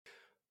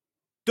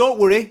Don't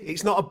worry,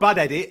 it's not a bad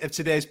edit of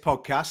today's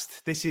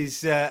podcast. This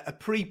is a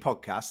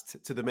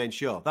pre-podcast to the main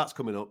show. That's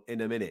coming up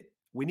in a minute.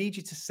 We need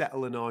you to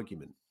settle an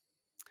argument.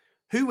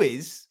 Who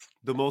is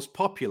the most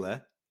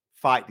popular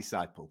fight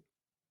disciple?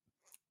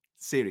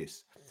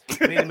 Serious.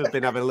 Me and him have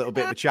been having a little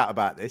bit of a chat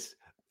about this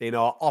in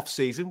our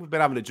off-season. We've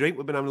been having a drink.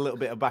 We've been having a little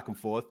bit of back and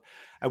forth.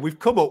 And we've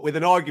come up with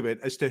an argument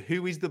as to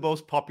who is the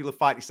most popular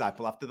fight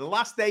disciple after the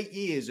last 8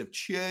 years of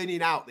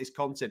churning out this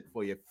content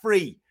for you.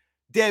 Free,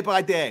 day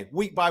by day,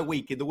 week by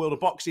week in the world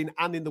of boxing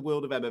and in the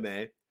world of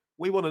MMA.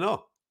 We want to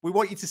know. We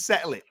want you to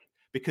settle it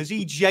because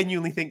he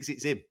genuinely thinks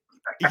it's him.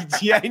 He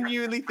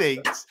genuinely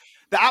thinks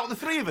that out of the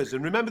three of us,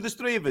 and remember there's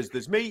three of us,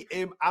 there's me,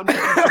 him, and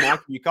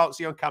Mike, who you can't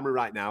see on camera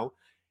right now.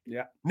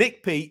 Yeah.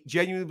 Nick Pete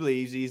genuinely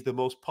believes he's the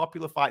most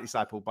popular fight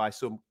disciple by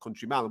some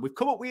country mile. And we've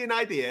come up with an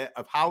idea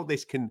of how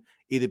this can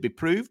either be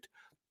proved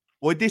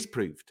or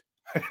disproved.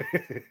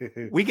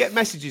 We get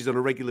messages on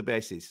a regular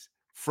basis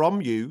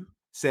from you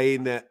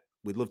saying that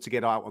we'd love to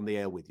get out on the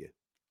air with you.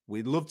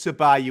 We'd love to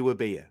buy you a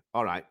beer.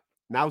 All right,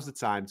 now's the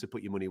time to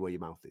put your money where your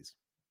mouth is.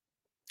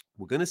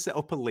 We're going to set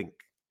up a link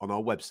on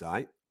our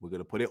website. We're going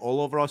to put it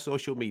all over our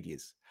social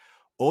medias.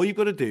 All you've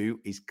got to do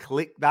is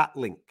click that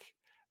link.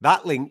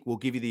 That link will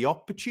give you the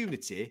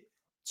opportunity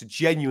to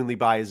genuinely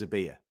buy us a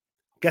beer.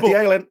 Get the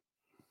ale in.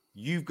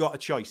 You've got a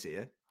choice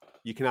here.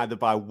 You can either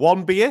buy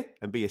one beer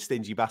and be a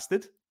stingy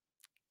bastard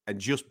and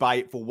just buy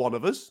it for one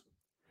of us,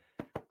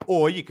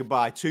 or you can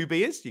buy two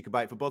beers. You can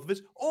buy it for both of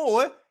us,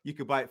 or you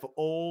can buy it for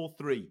all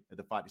three of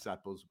the Fight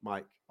Disciples,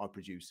 Mike, our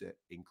producer,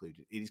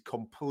 included. It is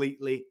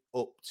completely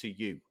up to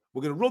you.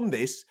 We're going to run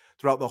this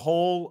throughout the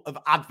whole of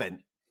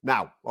Advent.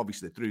 Now,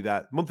 obviously, through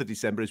that month of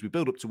December as we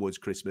build up towards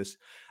Christmas,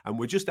 and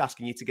we're just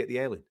asking you to get the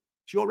ale in.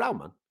 It's your round,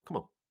 man. Come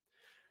on.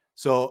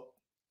 So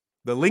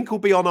the link will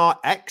be on our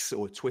X,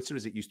 or Twitter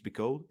as it used to be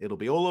called. It'll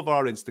be all over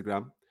our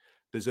Instagram.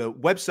 There's a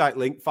website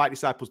link,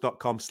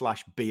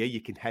 fightdisciples.com/beer. You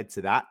can head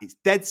to that. It's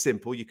dead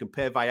simple. You can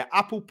pay via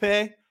Apple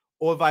Pay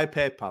or via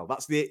PayPal.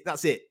 That's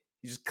it.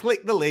 You just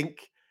click the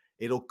link.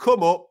 It'll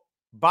come up.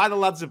 Buy the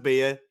lads a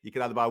beer. You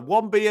can either buy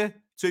one beer,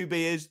 two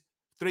beers,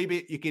 three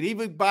beers. You can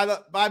even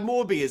buy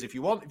more beers if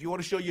you want. If you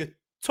want to show your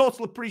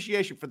total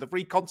appreciation for the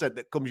free content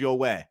that comes your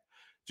way,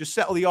 just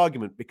settle the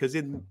argument because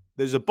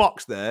there's a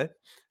box there,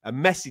 a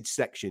message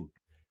section.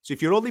 So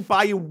if you're only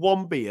buying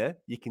one beer,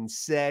 you can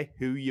say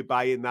who you're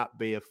buying that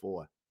beer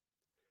for.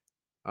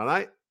 All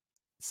right?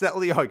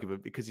 Settle the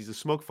argument because he's a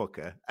smug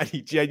fucker and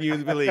he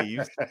genuinely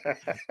believes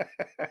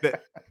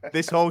that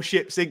this whole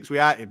ship sinks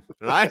without him.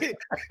 Right?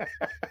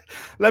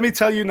 Let me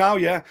tell you now,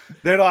 yeah,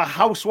 there are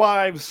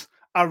housewives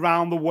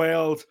around the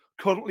world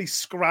currently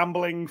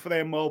scrambling for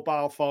their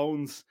mobile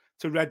phones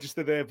to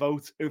register their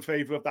vote in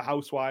favor of the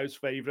housewives'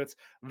 favorite.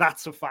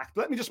 That's a fact.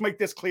 Let me just make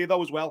this clear,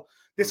 though, as well.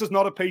 This is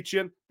not a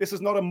Patreon. This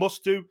is not a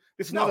must-do.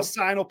 This is not a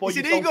sign-up. It's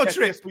an ego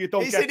trip.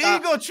 It's an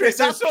ego trip. This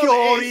is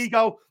pure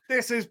ego.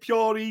 This is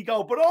pure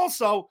ego. But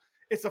also,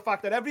 it's the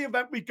fact that every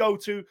event we go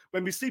to,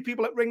 when we see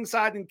people at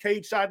ringside and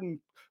cage side and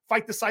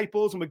fight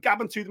disciples, and we're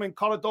gabbing to them in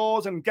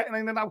corridors and getting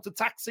in and out of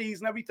taxis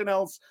and everything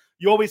else,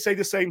 you always say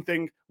the same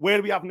thing. Where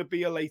are we having a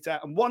beer later?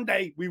 And one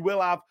day we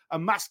will have a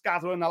mass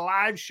gathering, a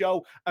live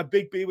show, a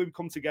big beer where we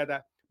come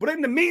together. But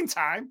in the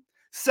meantime,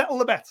 settle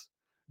the bet.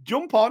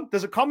 Jump on.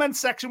 There's a comment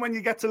section when you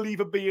get to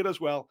leave a beer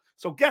as well.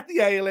 So get the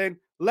ale in.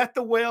 Let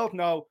the world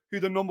know who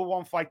the number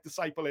one fight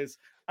disciple is.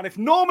 And if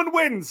Norman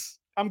wins,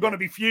 I'm going to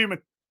be fuming.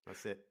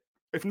 That's it.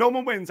 If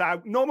Norman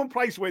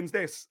Price wins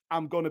this,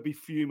 I'm going to be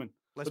fuming.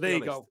 There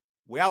you go.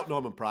 Without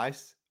Norman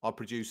Price, our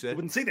producer, you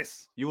wouldn't see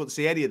this. You wouldn't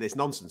see any of this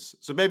nonsense.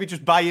 So maybe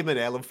just buy him an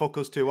ale and fuck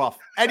us two off.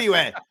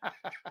 Anyway,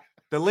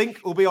 the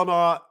link will be on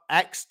our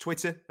X,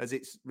 Twitter, as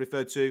it's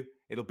referred to.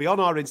 It'll be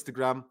on our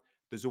Instagram.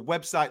 There's a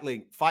website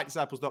link,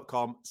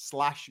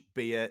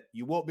 fightdisciples.com/beer.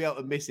 You won't be able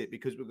to miss it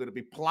because we're going to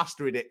be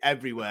plastering it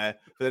everywhere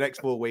for the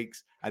next 4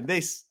 weeks. And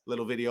this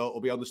little video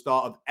will be on the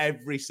start of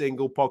every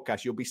single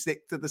podcast. You'll be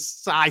sick to the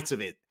sight of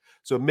it.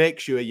 So make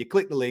sure you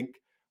click the link,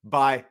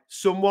 buy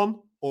someone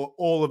or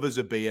all of us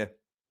a beer,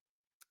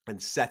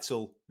 and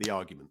settle the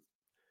argument.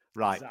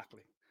 Right.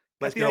 Exactly.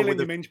 Let's get on with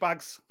the minge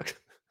bags.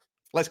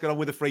 Let's get on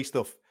with the free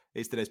stuff.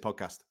 It's today's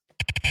podcast.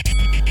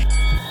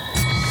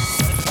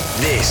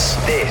 This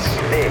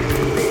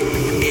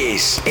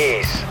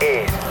is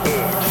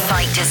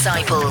Fight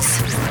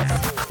Disciples.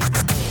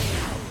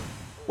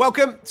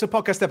 Welcome to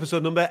podcast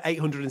episode number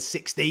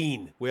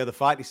 816. We are the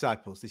Fight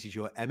Disciples. This is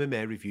your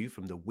MMA review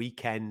from the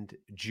weekend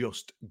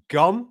just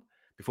gone.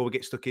 Before we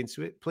get stuck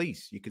into it,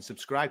 please, you can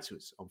subscribe to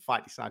us on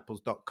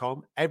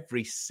fightdisciples.com.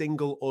 Every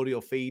single audio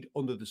feed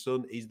under the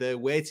sun is there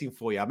waiting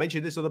for you. I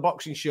mentioned this on the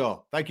boxing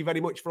show. Thank you very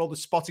much for all the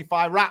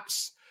Spotify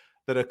raps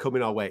that are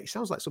coming our way. It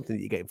sounds like something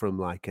that you're getting from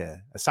like a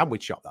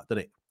sandwich shop, that,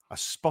 doesn't it? A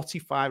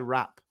Spotify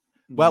rap.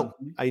 Well,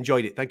 I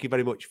enjoyed it. Thank you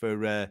very much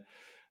for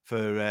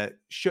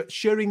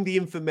sharing the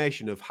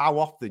information of how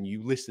often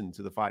you listen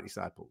to the Fight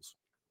Disciples.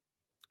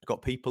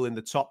 Got people in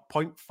the top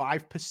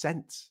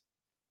 0.5%.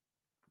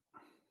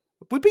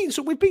 We've beaten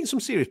some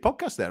serious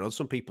podcasts there on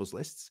some people's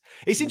lists.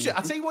 It's interesting.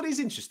 I'll tell you what is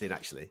interesting,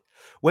 actually.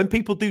 When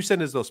people do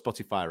send us those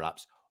Spotify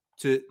raps,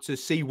 to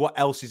see what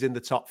else is in the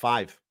top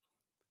 5.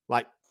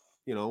 Like,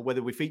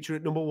 whether we feature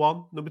at number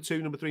 1, number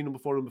 2, number 3, number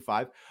 4, number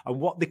 5, and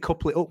what they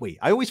couple it up with.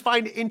 I always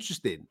find it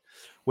interesting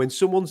when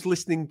someone's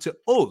listening to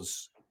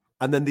us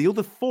and then the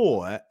other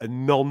 4 are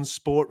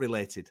non-sport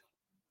related.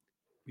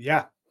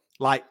 Yeah.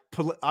 Like,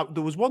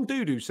 there was one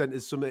dude who sent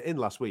us something in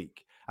last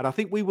week, and I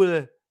think we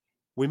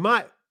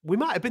might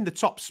have been the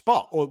top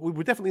spot, or we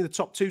were definitely in the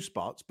top 2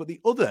 spots, but the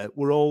other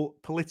were all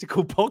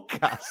political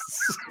podcasts.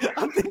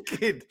 I'm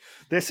thinking,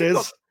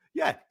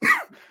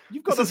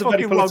 you've got the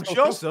fucking wrong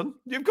show, son.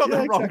 You've got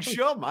the wrong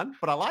show, man.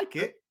 But I like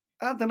it.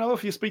 I don't know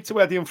if you speak to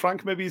Eddie and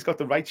Frank, maybe he's got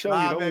the right show.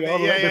 Maybe, we are a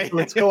little bit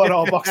political on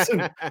our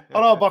boxing. On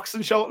our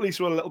boxing show, at least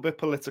we're a little bit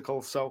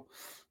political. So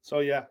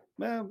yeah,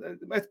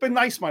 it's been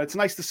nice, man. It's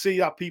nice to see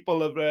that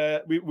people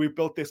have we've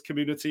built this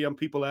community and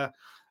people are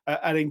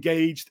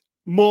engaged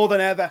more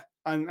than ever.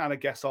 And I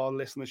guess our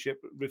listenership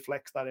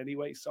reflects that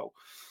anyway. So,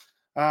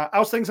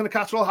 how's things in the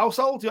Catterall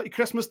household? You got your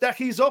Christmas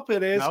deckies up?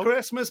 It is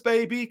Christmas,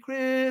 baby,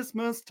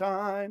 Christmas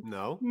time.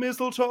 No.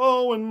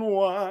 Mistletoe and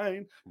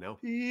wine. No.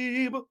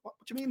 People. What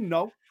do you mean,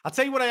 no? I'll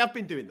tell you what I have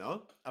been doing,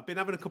 though. I've been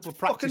having a couple of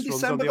practice runs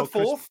December on the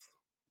old 4th.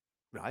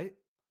 Right.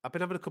 I've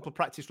been having a couple of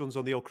practice runs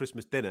on the old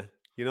Christmas dinner.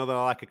 You know that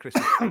I like a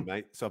Christmas dinner,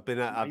 mate. So I've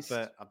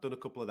done a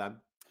couple of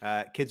them.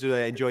 Kids are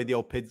enjoying the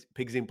old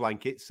pigs in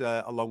blankets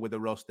along with the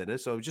roast dinner.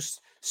 So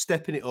just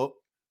stepping it up.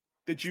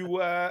 Did you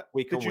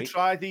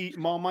try the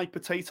Marmite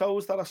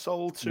potatoes that are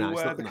sold to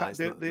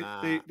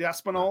the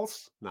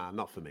Aspinalls? Nah,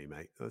 not for me,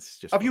 mate. That's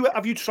just. Have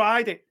you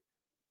tried it?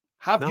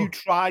 Have you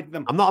tried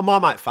them? I'm not a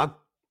Marmite fan.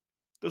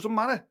 Doesn't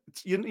matter.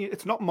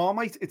 It's not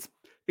Marmite. It's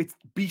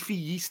beefy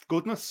yeast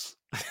goodness.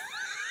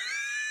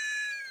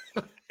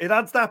 It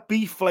adds that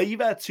beef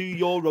flavor to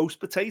your roast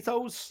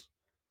potatoes.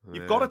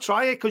 You've got to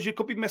try it because you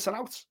could be missing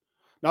out.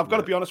 Now, I've got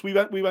to be honest, we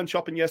went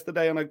shopping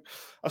yesterday and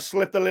I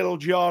slipped a little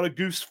jar of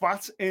goose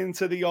fat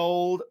into the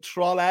old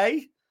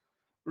trolley,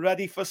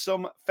 ready for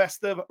some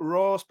festive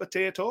roast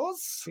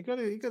potatoes. You got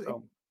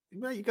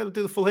to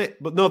do the full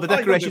hit. But no, the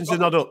decorations are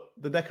not up.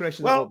 The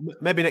decorations are up.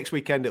 Maybe next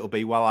weekend it'll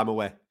be while I'm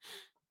away.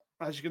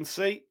 As you can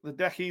see, the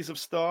deckies have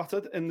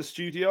started in the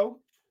studio.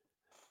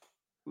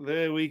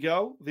 There we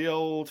go. The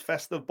old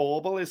festive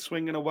bauble is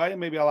swinging away.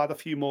 Maybe I'll add a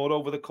few more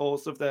over the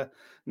course of the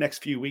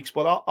next few weeks.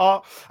 But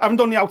I haven't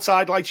done the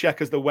outside lights yet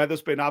because the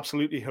weather's been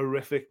absolutely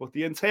horrific. But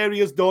the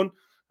interior's done.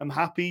 I'm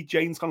happy.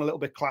 Jane's gone a little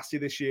bit classy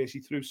this year. She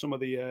threw some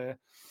of the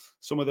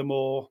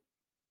more,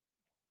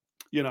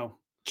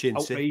 Chintzy.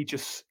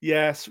 Outrageous.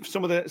 Yes,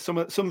 some of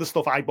the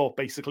stuff I bought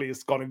basically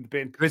has gone in the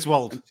bin.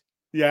 Griswold.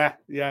 Yeah.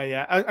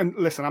 And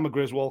listen, I'm a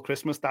Griswold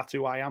Christmas. That's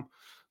who I am.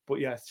 But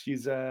yeah,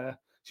 she's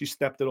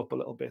stepped it up a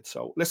little bit.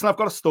 So listen, I've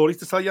got a story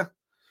to tell you.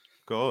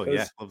 Go,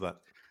 yeah, love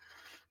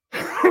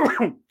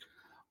that.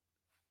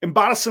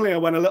 Embarrassingly, I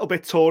went a little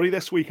bit Tory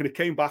this week and it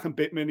came back and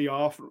bit me in the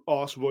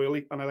arse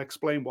royally, and I'll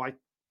explain why.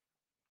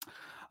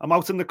 I'm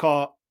out in the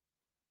car,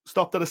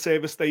 stopped at a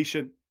service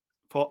station,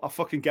 thought I'll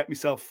fucking get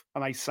myself a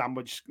nice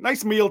sandwich.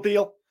 Nice meal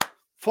deal.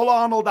 Full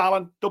Arnold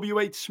Allen,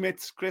 W.H.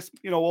 Smith's, crisp,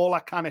 all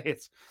that kind of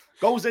hit.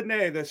 Goes in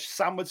there, the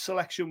sandwich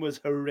selection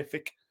was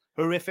horrific.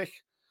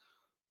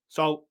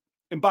 So,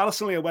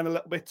 embarrassingly, I went a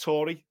little bit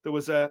Tory. There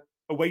was a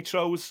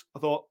Waitrose. I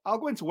thought, I'll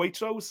go into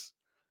Waitrose.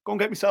 Go and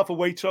get myself a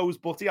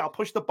Waitrose butty. I'll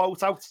push the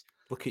boat out.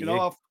 Look at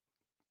you.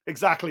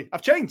 Exactly.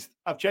 I've changed.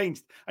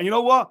 And you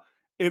know what?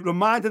 It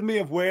reminded me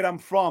of where I'm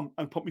from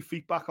and put my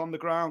feet back on the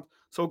ground.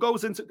 So it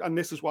goes into, and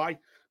this is why,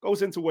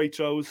 goes into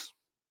Waitrose.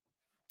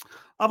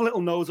 Have a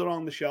little nose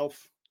around the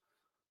shelf.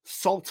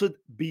 Salted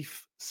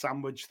beef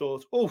sandwich.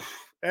 Thought, oof,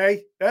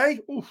 oof. A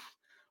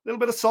little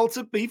bit of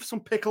salted beef, some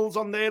pickles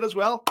on there as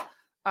well.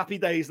 Happy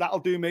days, that'll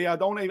do me. I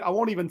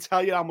won't even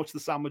tell you how much the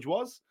sandwich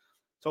was.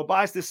 So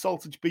buys this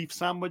salted beef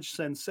sandwich,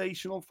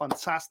 sensational,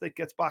 fantastic.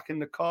 Gets back in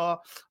the car,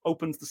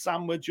 opens the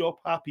sandwich up,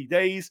 happy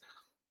days.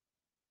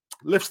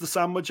 Lifts the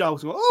sandwich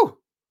out. And go,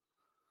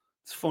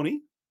 it's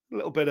funny. A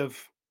little bit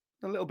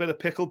of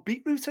pickled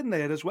beetroot in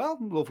there as well.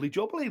 Lovely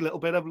jubbly, a little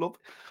bit of love.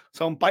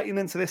 So I'm biting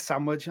into this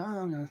sandwich.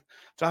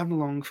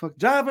 Driving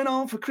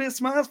on for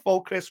Christmas,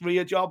 full Chris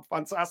Rea job,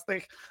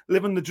 fantastic,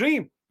 living the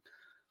dream.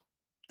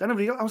 Then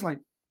I was like,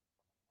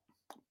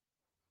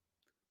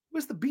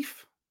 where's the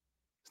beef?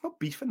 There's no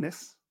beef in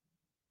this.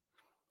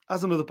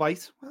 As another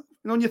bite. Well,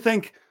 and you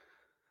think,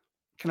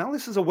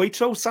 this is a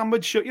Waitrose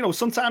sandwich.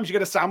 Sometimes you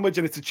get a sandwich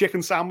and it's a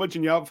chicken sandwich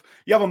and you have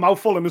a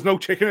mouthful and there's no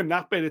chicken in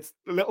that bit. It's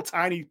a little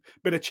tiny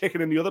bit of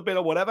chicken in the other bit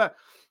or whatever.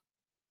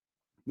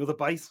 Another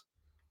bite.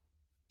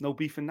 No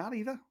beef in that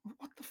either.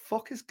 What the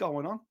fuck is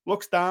going on?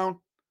 Looks down.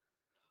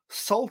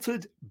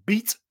 Salted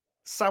beet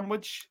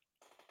sandwich.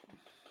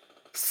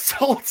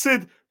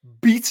 Salted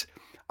beet.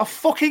 A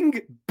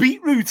fucking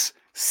beetroot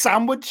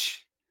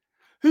sandwich.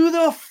 Who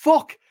the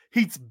fuck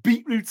eats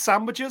beetroot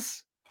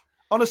sandwiches?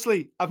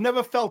 Honestly, I've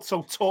never felt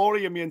so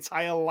Tory in my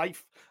entire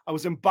life. I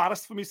was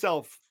embarrassed for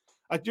myself.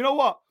 You know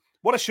what?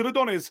 What I should have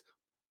done is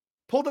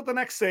pulled up the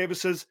next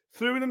services,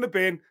 threw it in the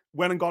bin,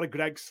 went and got a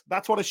Greg's.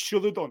 That's what I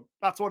should have done.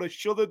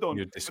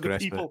 You're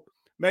disgraced,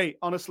 mate.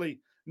 Honestly,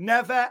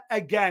 never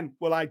again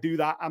will I do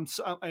that.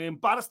 I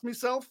embarrassed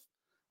myself.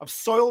 I've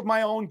soiled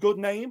my own good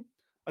name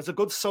as a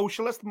good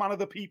socialist, man of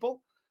the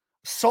people.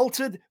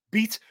 Salted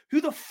beet.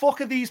 Who the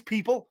fuck are these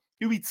people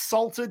who eat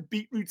salted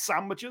beetroot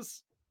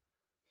sandwiches?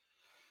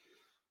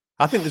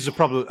 I think there's a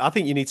problem. I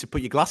think you need to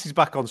put your glasses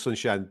back on,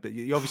 Sunshine. But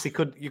you obviously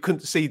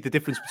couldn't see the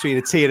difference between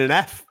a T and an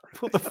F.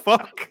 What the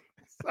fuck?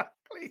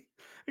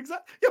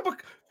 Exactly. Yeah,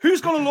 but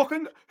who's going to look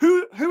and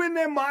who in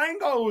their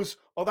mind goes,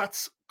 oh,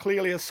 that's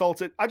clearly a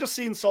salted. I just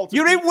seen salted.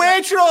 You're in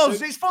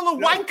Waitrose. It's full of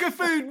wanker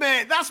food,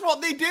 mate. That's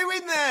what they do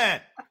in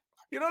there.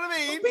 You know what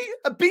I mean?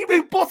 A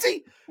beetroot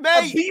butty,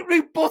 mate. A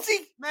beetroot butty,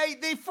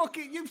 mate. They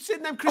fucking. You've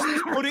seen them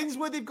Christmas puddings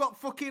where they've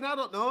got fucking, I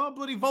don't know,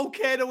 bloody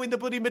volcano in the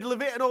bloody middle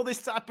of it and all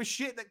this type of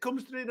shit that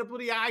comes through in a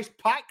bloody ice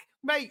pack,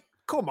 mate.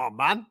 Come on,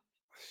 man.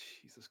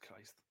 Jesus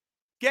Christ.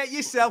 Get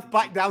yourself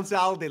back down to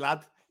Aldi,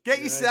 lad.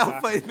 Get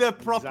yourself in the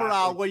proper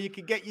aisle where you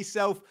can get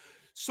yourself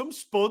some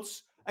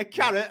spuds, a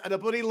carrot, and a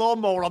bloody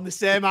lawnmower on the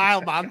same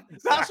aisle, man.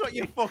 That's what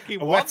you fucking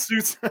want.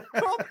 Wetsuit.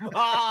 Come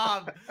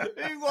on.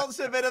 Who wants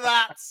a bit of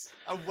that?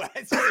 A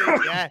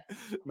wetsuit, yeah.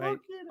 Mate,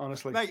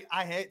 honestly. Mate,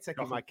 I hate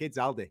taking my kids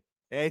Aldi.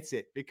 Hate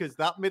it. Because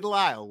that middle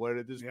aisle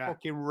where there's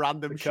fucking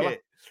random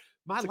shit.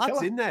 My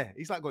lad's in there.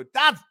 He's like going,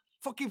 Dad,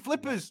 fucking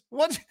flippers.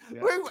 What?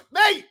 Yeah.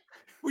 Mate,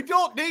 we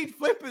don't need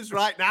flippers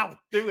right now,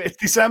 do we? It's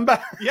December.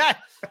 Yeah.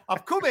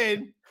 I've come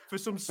in for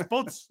some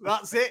spuds.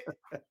 That's it.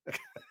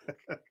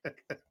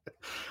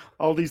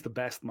 Aldi's the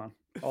best, man.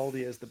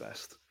 Aldi is the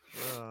best.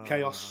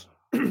 Chaos.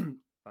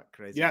 That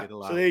crazy. Yeah.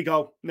 So there you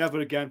go. Never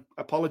again.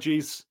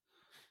 Apologies.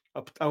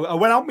 I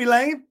went out my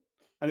lane,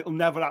 and it'll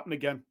never happen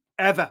again.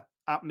 Ever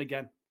happen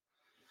again.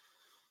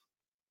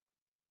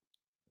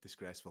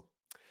 Disgraceful.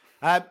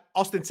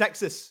 Austin,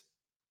 Texas.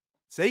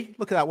 See,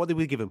 look at that. What did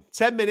we give him?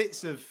 10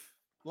 minutes of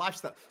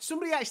lifestyle.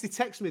 Somebody actually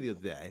texted me the other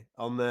day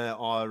on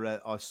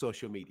our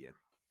social media.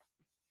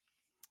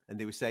 And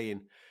they were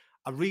saying,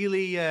 I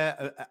really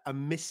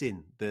am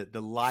missing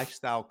the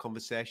lifestyle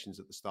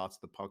conversations at the start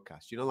of the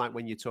podcast. You know, like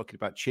when you're talking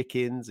about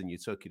chickens and you're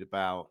talking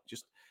about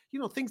just, you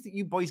know, things that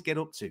you boys get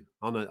up to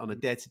on a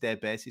day-to-day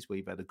basis where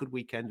you've had a good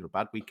weekend or a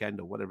bad weekend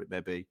or whatever it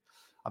may be.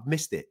 I've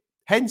missed it.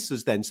 Hence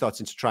us then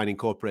starting to try and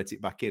incorporate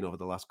it back in over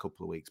the last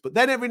couple of weeks. But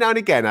then every now and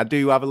again, I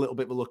do have a little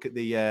bit of a look at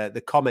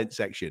the comment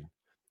section,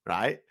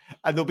 right?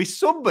 And there'll be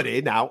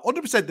somebody now,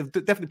 100% they've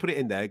definitely put it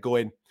in there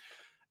going,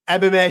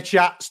 MMA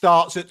chat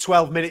starts at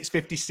 12 minutes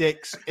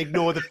 56.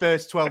 Ignore the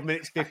first 12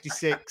 minutes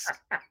 56.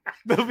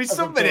 There'll be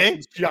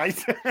somebody,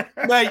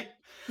 mate,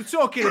 we're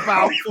talking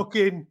about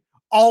fucking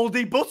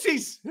Aldi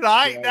butties,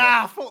 right? Yeah.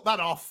 Nah, fuck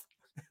that off.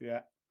 Yeah,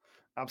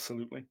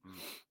 absolutely.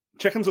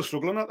 Chickens are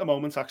struggling at the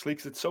moment, actually,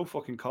 because it's so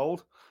fucking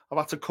cold. I've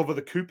had to cover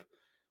the coop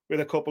with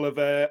a couple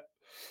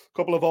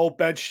of old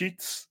bed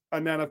sheets,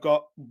 and then I've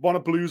got one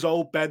of Blue's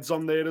old beds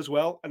on there as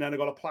well, and then I've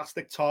got a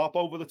plastic tarp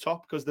over the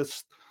top because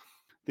there's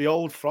the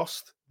old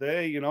frost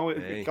there. You know,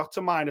 it got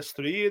to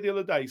 -3 the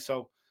other day,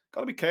 so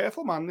got to be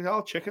careful, man.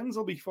 All chickens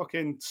will be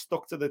fucking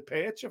stuck to the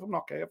perch if I'm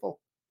not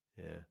careful.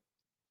 Yeah.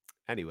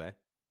 Anyway.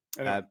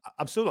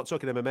 I'm still not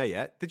talking MMA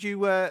yet. Did you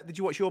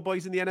watch your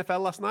boys in the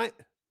NFL last night?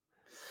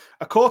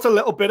 I caught a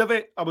little bit of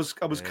it. I was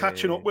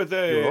catching up with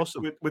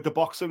awesome. with the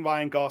boxing,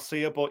 Ryan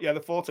Garcia. But yeah, the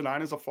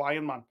 49ers are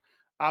flying, man.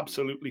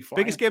 Absolutely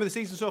flying. Biggest game of the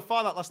season so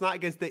far, that last night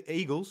against the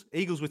Eagles.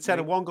 Eagles were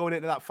 10-1 going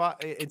into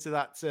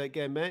that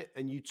game, mate,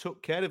 and you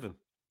took care of them.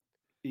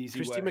 Easy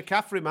Christian work.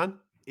 McCaffrey, man.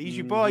 He's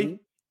your boy.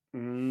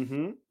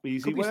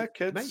 Easy work,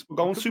 kids. Mate, we're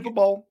going Super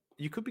Bowl.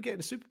 You could be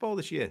getting a Super Bowl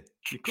this year.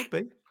 You could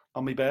be.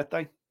 On my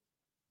birthday.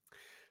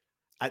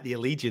 At the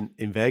Allegiant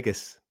in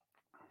Vegas.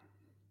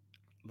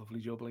 Lovely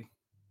jubbly.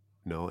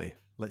 Naughty.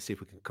 Let's see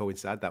if we can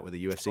coincide that with a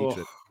UFC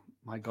trip.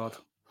 My God.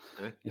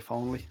 If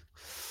only.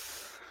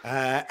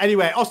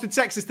 Anyway, Austin,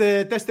 Texas,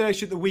 the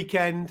destination of the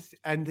weekend.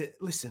 And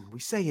listen, we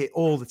say it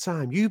all the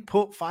time. You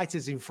put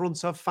fighters in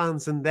front of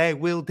fans and they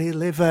will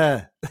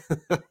deliver.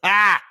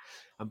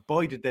 And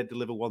boy, did they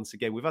deliver once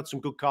again. We've had some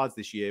good cards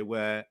this year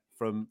where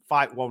from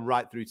fight 1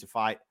 right through to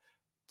fight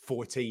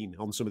 14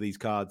 on some of these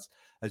cards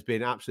has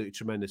been absolutely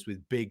tremendous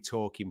with big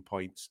talking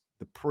points.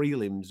 The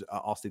prelims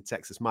at Austin,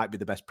 Texas might be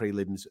the best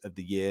prelims of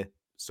the year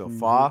so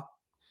far.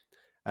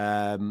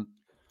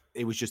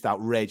 It was just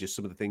outrageous,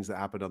 some of the things that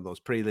happened on those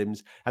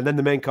prelims. And then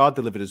the main card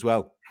delivered as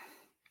well.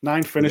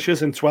 9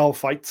 finishes in 12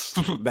 fights.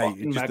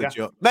 Mate, just a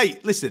joke.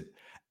 Mate, listen,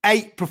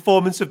 8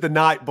 performance of the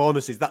night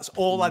bonuses. That's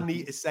all I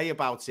need to say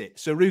about it.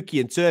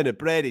 Saruki and Turner,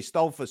 Brady,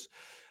 Stolfus,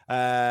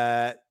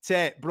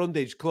 Tate,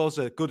 Brundage,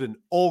 Closer, Gooden,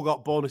 all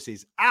got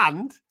bonuses.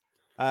 And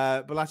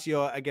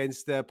Palacio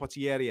against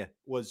Potieria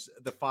was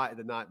the fight of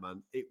the night,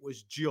 man. It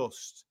was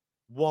just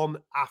one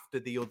after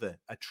the other.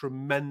 A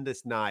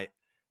tremendous night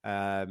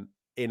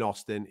in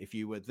Austin. If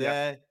you were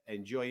there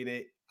enjoying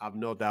it, I've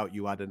no doubt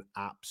you had an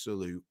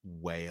absolute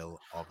whale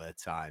of a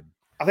time.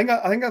 I think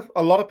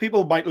a lot of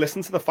people might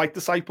listen to the Fight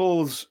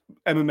Disciples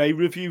MMA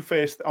review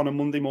first on a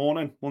Monday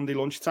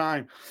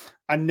lunchtime,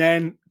 and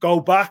then go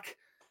back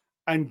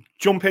and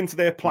jump into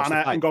their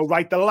planner and go,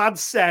 right, the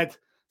lads said,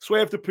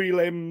 swerve the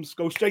prelims,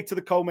 go straight to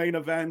the co-main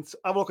event,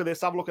 have a look at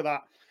this, have a look at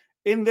that.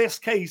 In this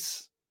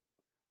case,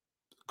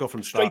 Go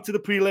from straight start. to the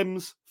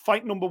prelims,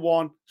 fight number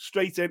 1,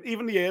 straight in.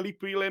 Even the early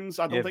prelims,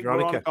 I don't think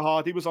Veronica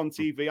Hardy was on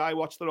TV. I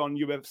watched her on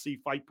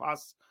UFC Fight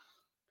Pass.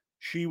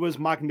 She was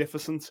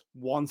magnificent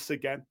once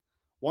again.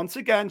 Once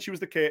again, she was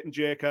the curtain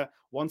jerker.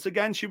 Once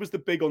again, she was the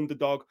big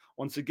underdog.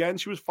 Once again,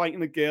 she was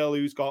fighting a girl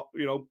who's got,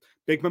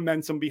 big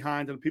momentum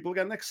behind and people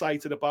getting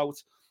excited about.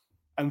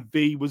 And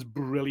V was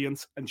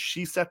brilliant. And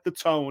she set the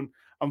tone.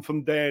 And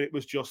from there, it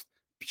was just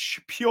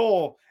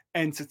pure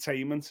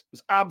entertainment. It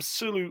was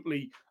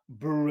absolutely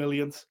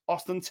brilliant.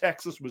 Austin,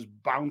 Texas was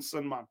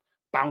bouncing, man.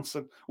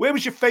 Bouncing. Where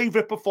was your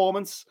favorite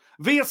performance?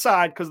 V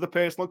aside, because of the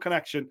personal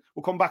connection.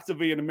 We'll come back to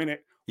V in a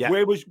minute. Yeah.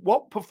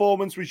 What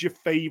performance was your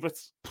favorite?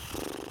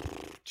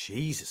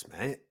 Jesus,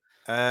 mate.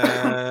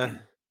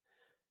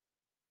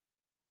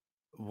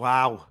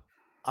 Wow.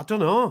 I don't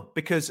know,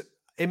 because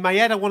in my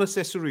head I want to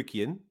say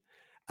Sarukian,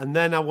 and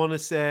then I want to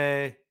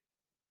say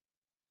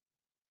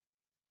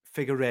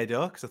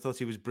Figueiredo because I thought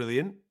he was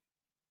brilliant.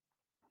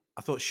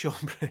 I thought Sean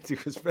Brady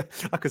was.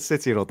 I could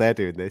sit here all day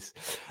doing this.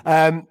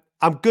 I'm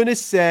gonna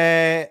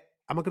say.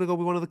 Am I gonna go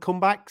with one of the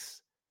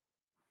comebacks?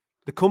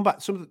 The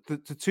comeback. Some of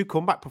the 2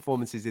 comeback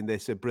performances in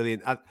this are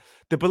brilliant.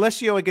 The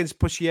Bellesio against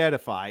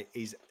Pushiera fight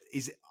is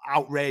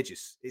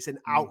outrageous. It's an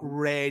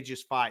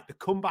outrageous fight. The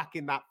comeback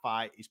in that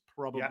fight is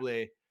probably.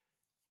 Yeah.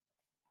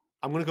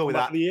 I'm gonna go with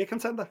that. The year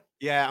contender.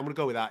 Yeah, I'm gonna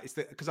go with that. It's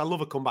because I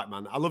love a comeback,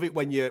 man. I love it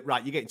when you're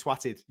getting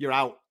twatted, you're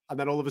out, and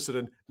then all of a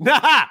sudden,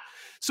 nah,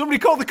 somebody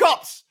call the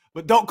cops.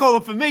 But don't call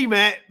them for me,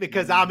 mate,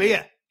 because I'm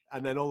here.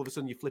 And then all of a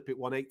sudden you flip it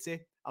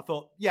 180. I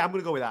thought, yeah, I'm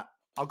going to go with that.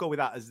 I'll go with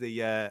that as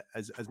the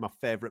as my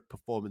favorite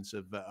performance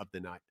of the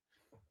night.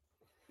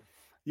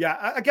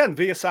 Yeah, again,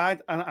 V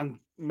aside and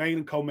main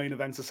and co-main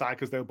events aside,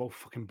 because they were both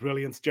fucking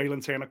brilliant.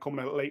 Jalen Turner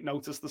coming at late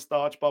notice to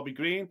starch Bobby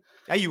Green.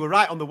 Hey, you were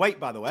right on the weight,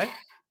 by the way.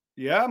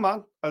 Yeah,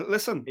 man.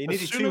 Listen, he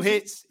needed 2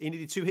 hits. He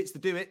needed 2 hits to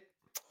do it.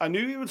 I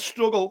knew he would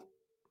struggle,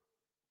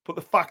 but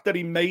the fact that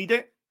he made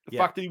it. The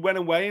fact that he went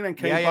away and then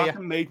came back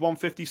and made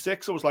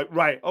 156, I was like,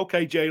 right,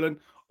 okay, Jalen,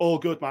 all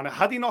good, man.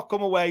 Had he not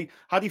come away,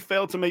 had he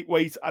failed to make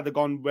weight, I'd have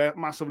gone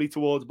massively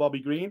towards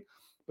Bobby Green.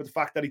 But the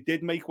fact that he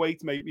did make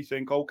weight made me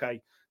think, okay,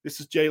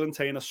 this is Jalen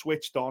Turner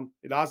switched on.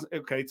 It hasn't,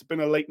 okay, it's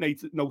been a late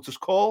notice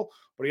call,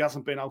 but he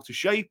hasn't been out of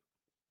shape.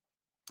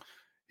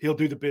 He'll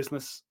do the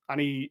business.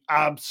 And he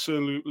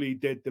absolutely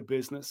did the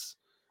business.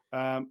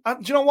 And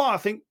do you know what? I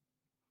think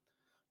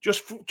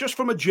just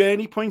from a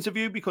journey point of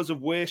view, because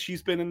of where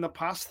she's been in the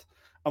past,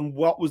 and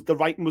what was the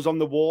writing was on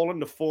the wall and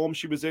the form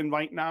she was in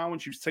right now.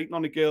 And she was taking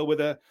on a girl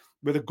with a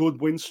good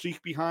win streak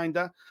behind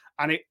her.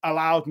 And it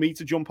allowed me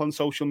to jump on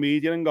social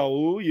media and go,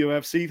 oh,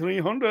 UFC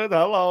 300,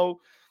 hello.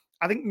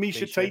 I think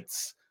Miesha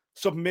Tate's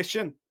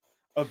submission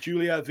of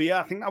Julia Villa,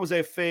 I think that was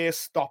her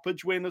first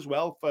stoppage win as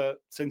well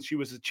since she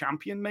was a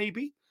champion,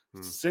 maybe.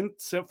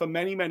 Since for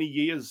many, many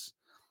years.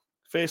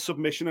 First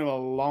submission in a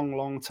long,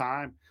 long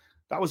time.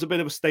 That was a bit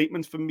of a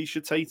statement for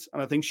Miesha Tate.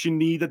 And I think she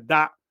needed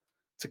that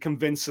to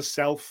convince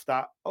herself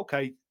that,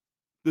 okay,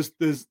 there's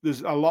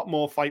a lot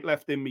more fight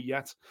left in me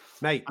yet.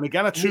 Mate. And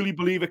again, I truly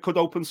believe it could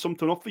open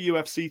something up for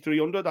UFC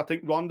 300. I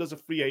think Ronda's a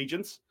free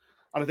agent.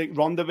 And I think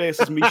Ronda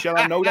versus Miesha,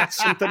 I know that's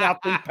something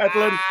I've been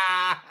peddling.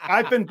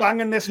 I've been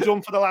banging this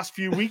drum for the last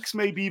few weeks,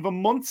 maybe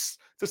even months,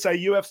 to say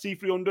UFC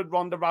 300,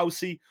 Ronda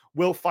Rousey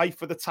will fight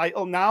for the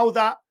title. Now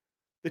that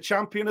the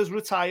champion has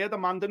retired,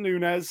 Amanda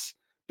Nunes,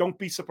 don't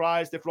be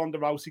surprised if Ronda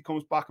Rousey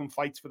comes back and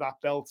fights for that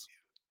belt.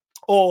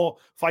 Or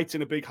fights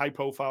in a big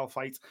high-profile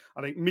fight.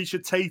 I think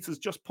Miesha Tate has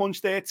just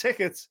punched their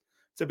ticket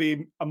to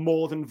be a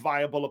more than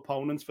viable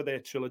opponent for their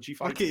trilogy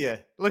fight.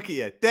 Look at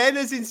you.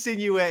 Dana's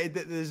insinuated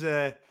that there's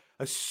a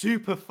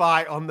super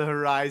fight on the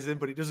horizon,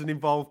 but it doesn't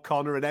involve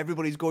Conor, and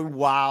everybody's going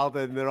wild,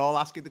 and they're all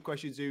asking the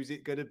questions, who's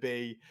it going to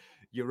be?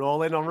 You're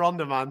all in on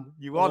Ronda, man.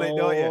 You want it,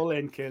 don't you? All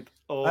in, kid.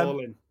 All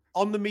in.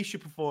 On the Miesha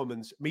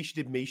performance, Miesha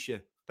did Miesha.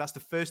 That's the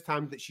first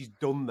time that she's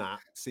done that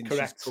since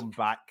she's come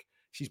back.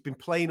 She's been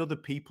playing other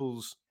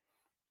people's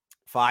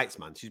fights,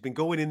 man. She's been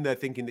going in there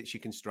thinking that she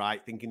can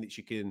strike, thinking that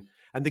she can,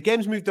 and the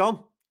game's moved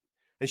on.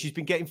 And she's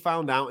been getting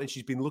found out, and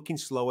she's been looking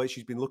slower.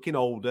 She's been looking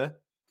older.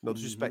 No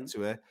disrespect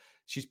to her.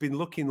 She's been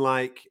looking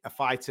like a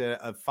fighter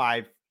of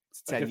 5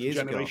 to 10 years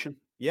ago.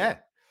 Yeah.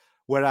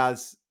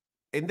 Whereas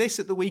in this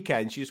at the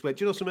weekend, she just went,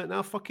 do you know something?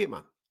 Now, fuck it,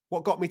 man.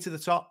 What got me to the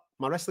top?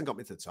 My wrestling got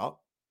me to the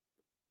top.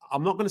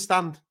 I'm not going to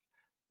stand.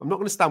 I'm not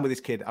going to stand with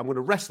this kid. I'm going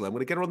to wrestle her. I'm going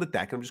to get her on the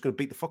deck, and I'm just going to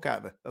beat the fuck out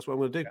of her. That's what I'm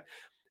going to do. Yeah.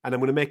 And I'm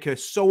going to make her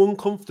so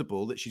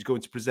uncomfortable that she's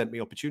going to present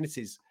me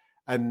opportunities.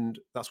 And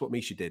that's what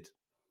Miesha did.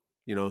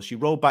 You know, she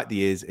rolled back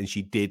the ears and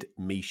she did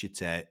Miesha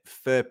Tate.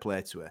 Fair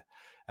play to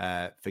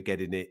her for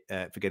getting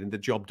the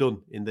job done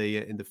in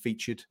the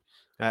featured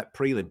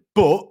prelim.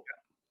 But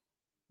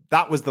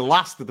that was the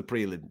last of the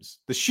prelims.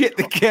 The shit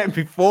that came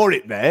before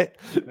it, mate.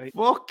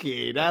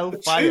 Fucking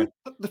hellfire.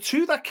 The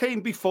two that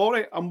came before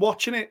it, I'm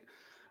watching it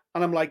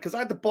and I'm like, because I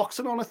had the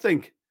boxing on, I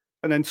think.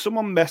 And then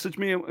someone messaged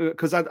me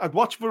because I'd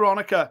watched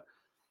Veronica.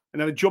 And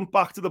then I jumped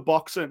back to the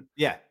boxing.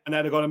 Yeah. And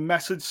then I got a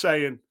message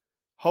saying,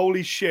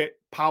 holy shit,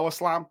 power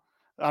slam.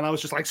 And I was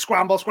just like,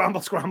 scramble,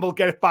 scramble, scramble,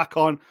 get it back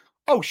on.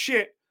 Oh,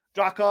 shit.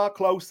 Drakkar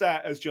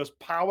Closer has just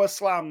power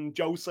slammed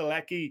Joe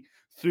Selecki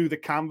through the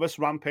canvas,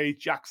 Rampage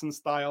Jackson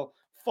style.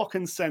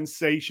 Fucking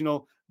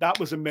sensational. That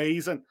was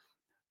amazing.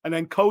 And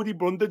then Cody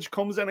Brundage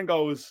comes in and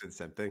goes, The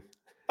same thing.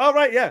 "Oh,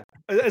 right, yeah.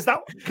 Is that,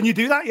 can you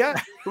do that? Yeah.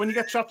 When you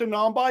get trapped in an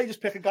armbar, you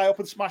just pick a guy up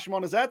and smash him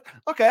on his head.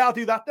 Okay, I'll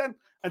do that then."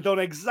 And done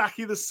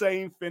exactly the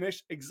same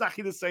finish,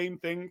 exactly the same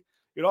thing.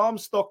 Your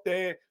arm's stuck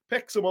there,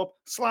 picks him up,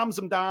 slams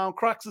him down,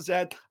 cracks his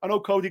head. I know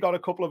Cody got a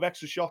couple of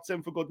extra shots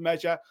in for good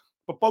measure,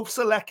 but both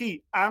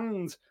Selecki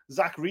and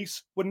Zach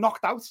Reese were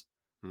knocked out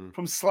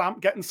from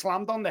getting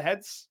slammed on the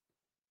heads.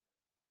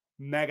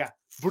 Mega.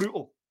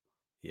 Brutal.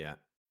 Yeah.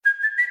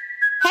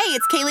 Hey,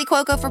 it's Kaylee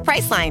Cuoco for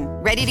Priceline.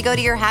 Ready to go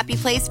to your happy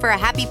place for a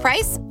happy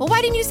price? Well,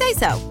 why didn't you say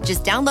so?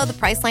 Just download the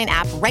Priceline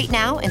app right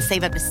now and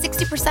save up to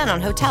 60%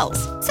 on hotels.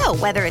 So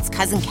whether it's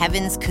Cousin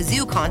Kevin's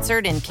Kazoo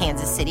Concert in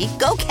Kansas City,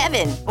 go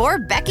Kevin, or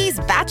Becky's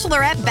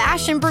Bachelorette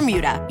Bash in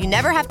Bermuda, you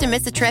never have to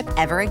miss a trip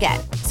ever again.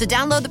 So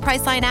download the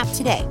Priceline app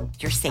today.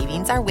 Your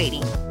savings are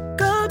waiting.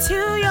 Go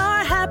to your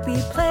happy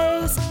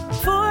place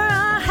for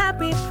a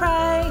happy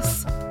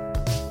price.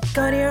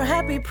 Go to your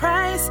happy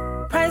price,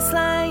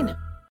 Priceline.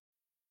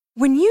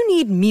 When you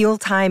need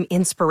mealtime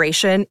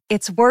inspiration,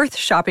 it's worth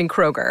shopping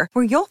Kroger,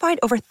 where you'll find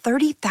over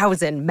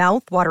 30,000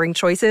 mouth-watering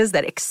choices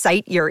that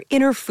excite your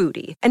inner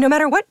foodie. And no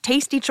matter what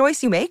tasty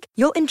choice you make,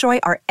 you'll enjoy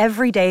our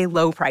everyday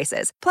low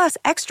prices, plus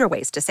extra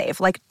ways to save,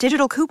 like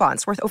digital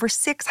coupons worth over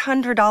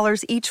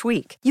 $600 each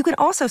week. You can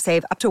also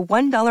save up to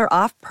 $1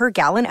 off per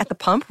gallon at the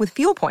pump with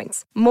fuel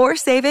points. More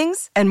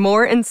savings and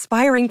more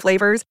inspiring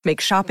flavors make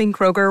shopping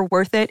Kroger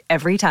worth it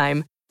every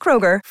time.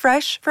 Kroger,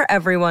 fresh for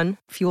everyone.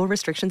 Fuel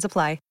restrictions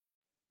apply.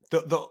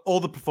 All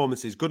the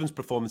performances, Gooden's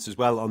performance as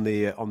well on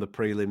the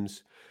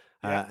prelims,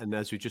 and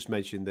as we just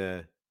mentioned,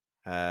 the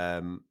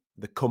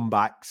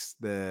comebacks,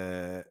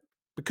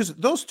 because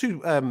those two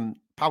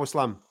Power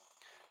Slam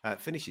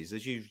finishes,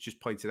 as you've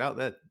just pointed out,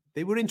 there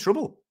they were in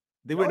trouble.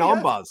 They were in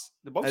armbars.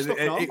 They're both stuck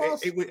in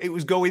armbars. It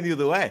was going the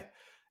other way.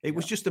 It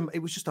was just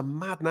a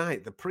mad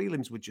night. The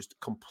prelims were just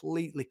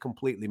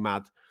completely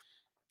mad,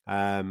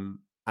 and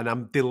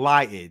I'm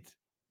delighted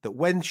that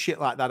when shit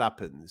like that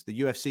happens, the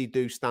UFC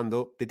do stand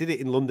up. They did it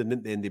in London,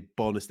 didn't they? And they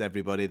bonused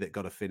everybody that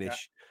got a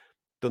finish.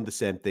 Yeah. Done the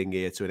same thing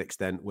here to an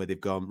extent where they've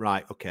gone,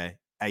 right, okay,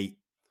 8.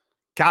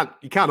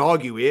 You can't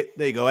argue with it.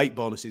 There you go, 8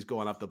 bonuses. Go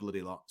on, have the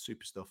bloody lot.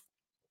 Super stuff.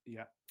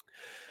 Yeah.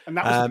 And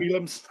that was the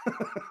prelims.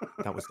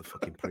 That was the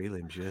fucking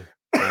prelims, yeah.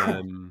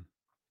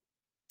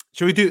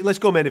 Shall we let's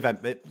go main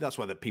event, mate. That's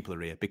why the people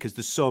are here, because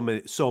there's so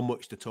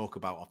much to talk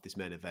about off this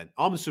main event.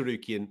 Arman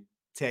Tsarukyan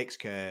takes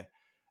care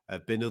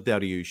of Beneil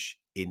Dariush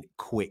in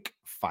quick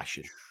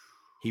fashion.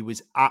 He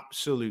was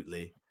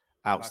absolutely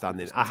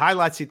outstanding. I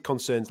highlighted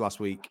concerns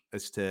last week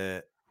as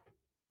to,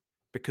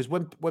 because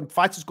when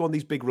fighters go on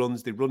these big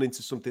runs, they run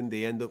into something,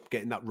 they end up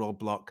getting that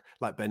roadblock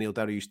like Beneil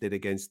Dariush did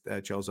against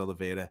Charles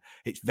Oliveira.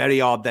 It's very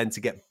hard then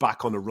to get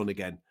back on a run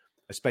again,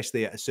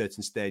 especially at a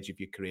certain stage of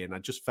your career. And I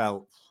just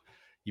felt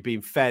you're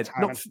being fed,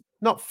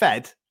 not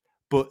fed,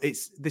 but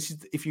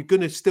if you're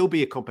going to still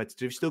be a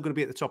competitor, if you're still going to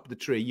be at the top of the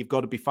tree, you've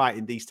got to be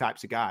fighting these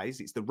types of guys.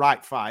 It's the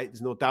right fight.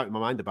 There's no doubt in my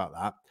mind about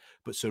that.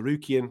 But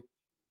Tsarukyan,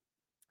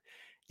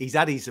 he's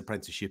had his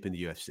apprenticeship in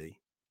the UFC,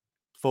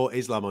 fought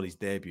Islam on his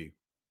debut,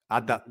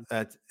 had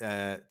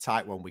that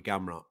tight one with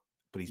Gamrot,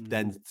 but he's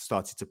then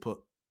started to put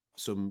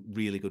some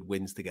really good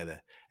wins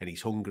together, and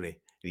he's hungry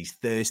and he's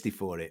thirsty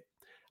for it.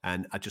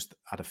 And I just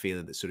had a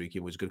feeling that Tsarukyan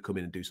was going to come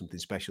in and do something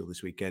special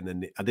this weekend.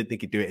 And I didn't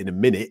think he'd do it in a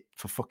minute,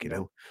 for fucking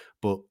hell.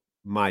 But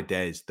my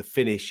days, the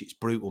finish, it's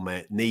brutal,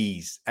 mate.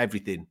 Knees,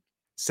 everything,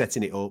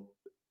 setting it up,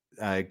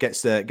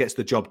 gets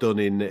the job done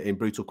in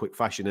brutal, quick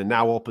fashion, and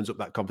now opens up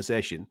that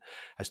conversation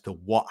as to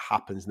what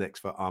happens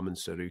next for Arman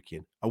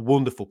Tsarukyan. A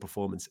wonderful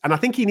performance, and I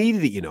think he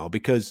needed it,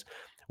 because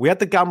we had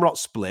the Gamrot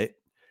split,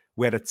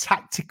 we had a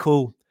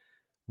tactical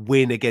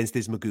win against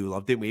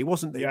Ismagulov, didn't we? It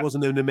wasn't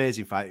an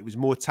amazing fight. It was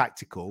more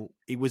tactical.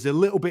 He was a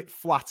little bit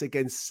flat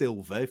against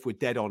Silva, if we're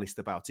dead honest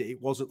about it.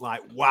 It wasn't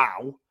like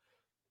wow.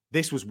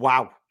 This was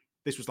wow.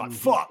 This was like,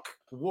 fuck,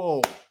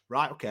 whoa,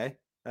 right, okay.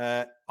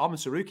 Arman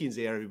Tsarukyan's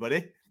here,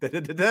 everybody.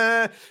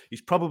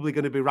 He's probably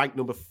going to be ranked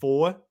number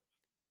 4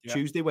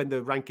 Tuesday when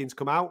the rankings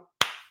come out.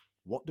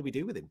 What do we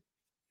do with him?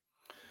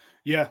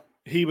 Yeah,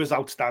 he was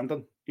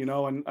outstanding,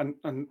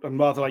 and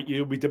rather like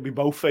you, we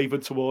both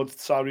favoured towards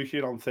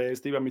Tsarukyan on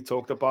Thursday when we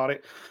talked about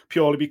it,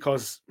 purely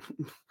because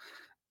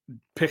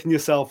picking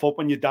yourself up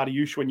when you're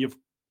Dariush, when you've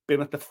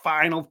been at the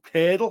final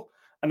hurdle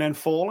and then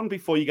fallen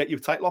before you get your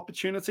title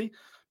opportunity,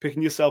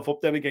 picking yourself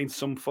up then against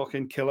some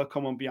fucking killer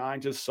coming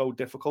behind is so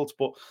difficult.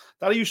 But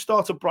Dariush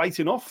started bright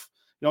enough.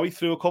 He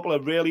threw a couple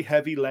of really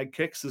heavy leg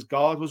kicks. His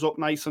guard was up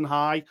nice and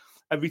high.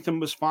 Everything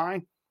was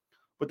fine.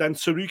 But then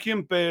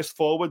Tsarukyan burst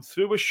forward,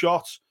 threw a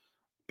shot.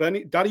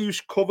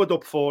 Dariush covered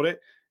up for it.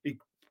 He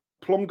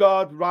plumb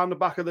guard round the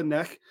back of the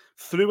neck,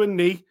 threw a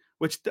knee,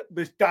 which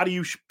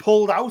Dariush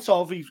pulled out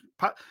of.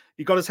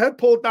 He got his head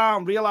pulled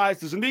down,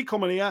 realised there's a knee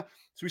coming here.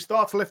 So he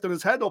starts lifting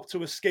his head up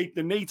to escape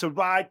the knee, to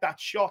ride that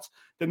shot.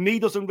 The knee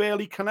doesn't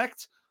really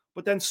connect,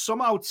 But then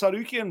somehow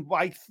Tsarukyan,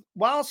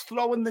 whilst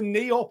throwing the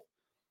knee up,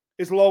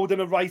 is lowered in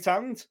a right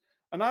hand.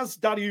 And as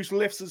Dariush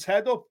lifts his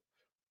head up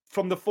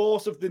from the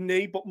force of the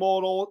knee, but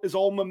more his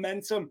own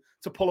momentum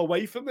to pull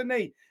away from the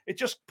knee, it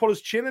just put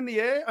his chin in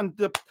the air. And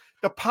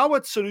the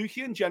power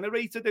Tsarukyan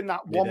generated in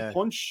that one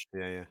punch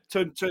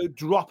to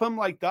drop him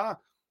like that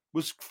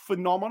was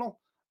phenomenal.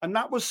 And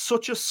that was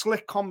such a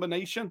slick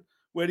combination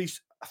where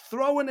he's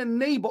throwing a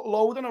knee but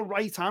loading a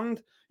right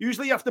hand.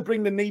 Usually you have to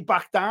bring the knee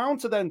back down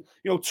to then,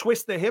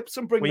 twist the hips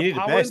and bring the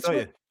power into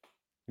it.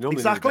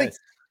 Exactly.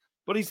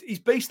 But he's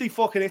basically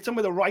fucking hit him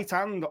with a right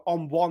hand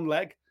on one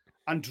leg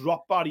and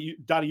dropped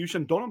Dariush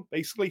and done him.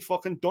 Basically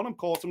fucking done him,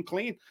 caught him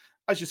clean.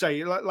 As you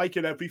say, like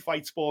in every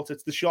fight sport,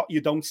 it's the shot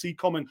you don't see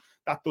coming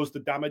that does the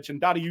damage.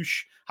 And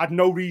Dariush had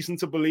no reason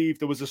to believe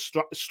there was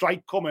a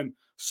strike coming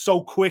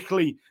so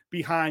quickly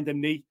behind the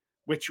knee,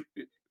 which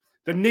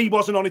the knee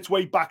wasn't on its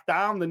way back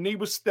down. The knee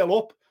was still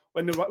up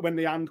when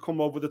the hand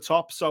come over the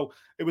top. So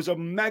it was a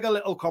mega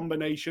little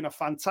combination, a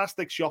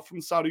fantastic shot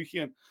from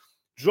Tsarukyan.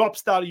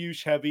 Drops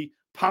Dariush heavy,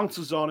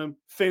 pounces on him,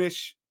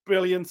 finish,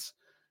 brilliant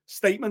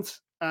statement.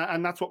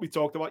 And that's what we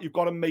talked about. You've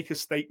got to make a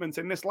statement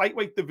in this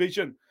lightweight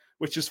division,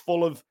 which is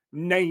full of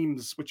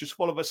names, which is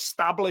full of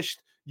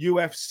established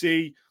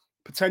UFC,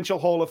 potential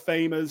Hall of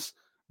Famers,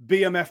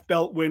 BMF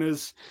belt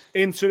winners,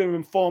 interim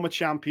and former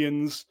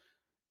champions.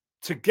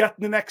 To get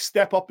the next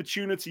step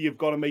opportunity, you've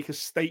got to make a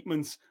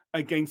statement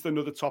against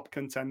another top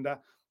contender.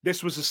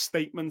 This was a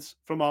statement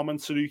from Arman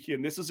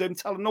Tsarukyan. This is him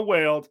telling the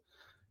world,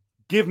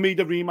 give me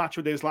the rematch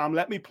with Islam.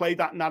 Let me play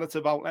that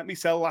narrative out. Let me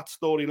sell that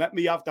story. Let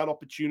me have that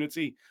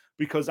opportunity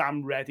because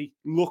I'm ready.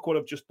 Look what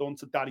I've just done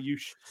to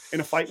Dariush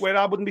in a fight where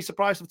I wouldn't be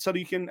surprised if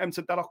Tsarukyan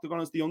entered that octagon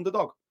as the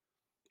underdog.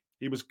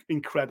 He was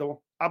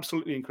incredible.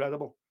 Absolutely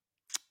incredible.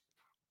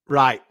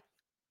 Right.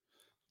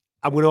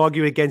 I'm going to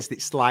argue against it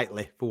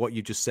slightly for what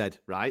you just said,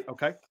 right?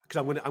 Okay.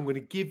 Because I'm going to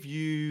give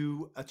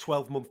you a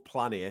 12-month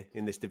plan here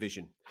in this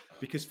division.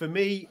 Because for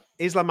me,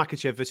 Islam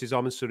Makhachev versus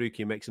Arman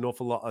Tsarukyan makes an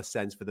awful lot of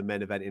sense for the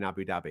main event in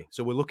Abu Dhabi.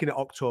 So we're looking at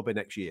October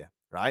next year,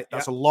 right?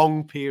 That's a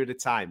long period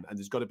of time, and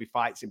there's got to be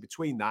fights in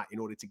between that in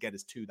order to get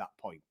us to that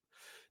point.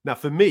 Now,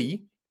 for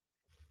me,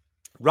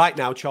 right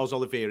now, Charles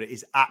Oliveira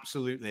is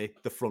absolutely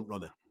the front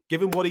runner.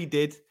 Given what he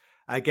did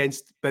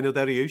against Beneil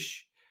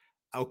Dariush,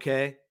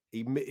 okay,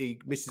 he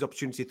missed his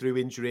opportunity through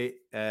injury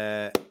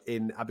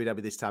in Abu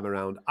Dhabi this time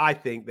around. I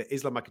think that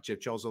Islam Makhachev,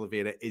 Charles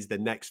Oliveira is the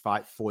next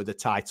fight for the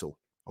title.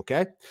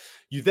 Okay.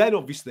 You then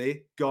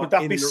obviously got... Could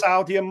that be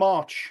Saudi in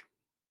March?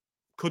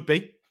 Could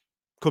be.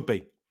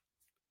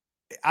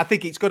 I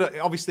think it's got to,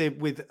 obviously,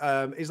 with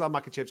Islam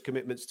Makhachev's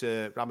commitments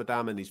to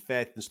Ramadan and his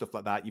faith and stuff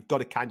like that, you've got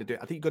to kind of do it.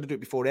 I think you've got to do it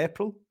before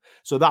April.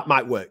 So that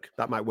might work.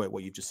 That might work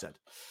what you just said.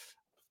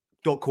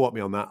 Don't quote me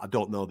on that. I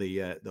don't know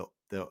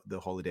the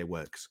holiday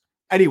works.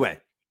 Anyway,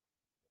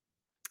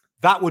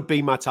 that would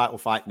be my title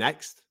fight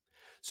next.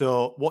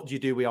 So what do you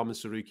do with Arman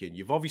Tsarukyan?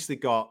 You've obviously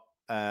got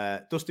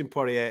Dustin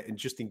Poirier and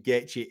Justin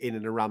Gaethje in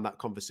and around that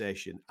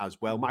conversation as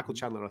well. Michael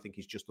Chandler, I think,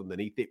 is just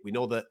underneath it. We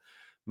know that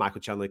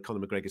Michael Chandler, Conor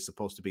McGregor is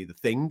supposed to be the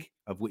thing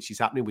of which is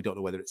happening. We don't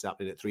know whether it's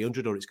happening at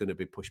 300 or it's going to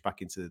be pushed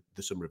back into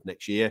the summer of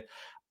next year.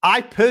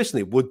 I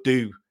personally would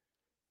do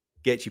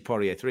Gaethje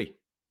Poirier 3,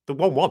 the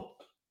 1-1.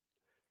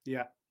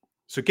 Yeah.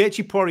 So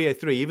Gaethje Poirier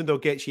 3, even though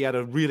Gaethje had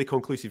a really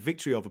conclusive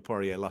victory over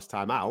Poirier last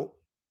time out,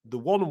 the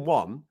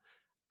 1-1,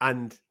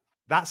 and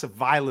that's a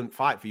violent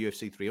fight for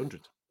UFC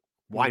 300.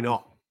 Why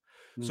not?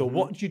 So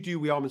what do you do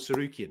with Arman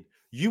Tsarukyan?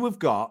 You have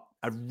got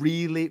a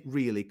really,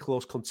 really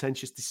close,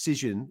 contentious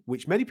decision,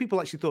 which many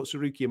people actually thought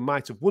Tsarukyan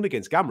might have won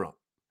against Gamrot.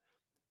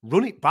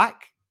 Run it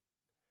back.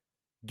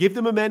 Give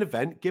them a main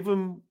event. Give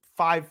them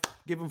five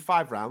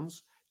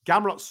rounds.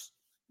 Gamrot's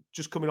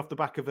just coming off the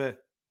back of a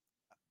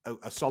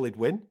solid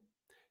win.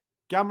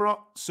 Gamrot,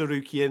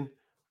 Tsarukyan,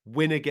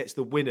 winner gets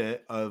the winner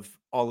of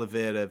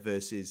Oliveira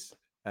versus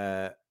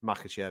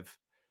Makhachev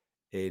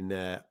in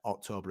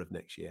October of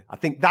next year. I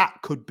think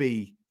that could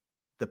be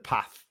the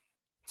path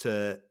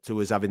to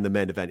us having the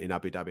main event in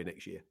Abu Dhabi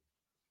next year.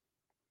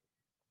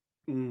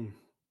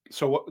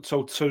 So what?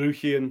 So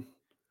Tsarukyan,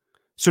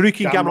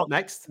 Gamrot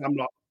next.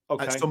 Gamrot.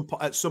 Okay.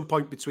 At some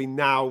point between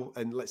now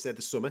and let's say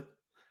the summer.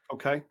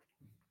 Okay.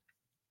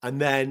 And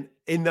then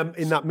in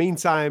that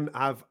meantime,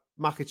 have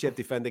Makhachev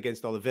defend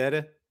against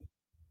Oliveira,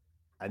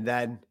 and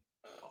then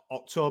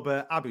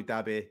October Abu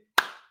Dhabi.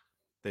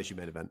 There's your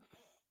main event.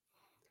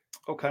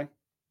 Okay.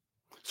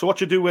 So what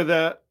you do with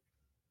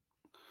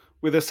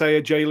say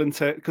a Jalen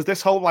Turner, because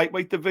this whole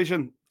lightweight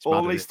division,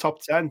 all these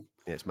top 10,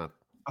 yeah, it's mad,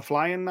 are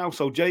flying now.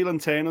 So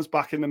Jalen Turner's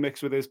back in the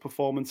mix with his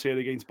performance here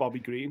against Bobby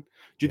Green.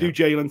 Do you do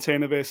Jalen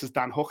Turner versus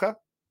Dan Hooker?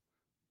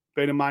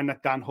 Bear in mind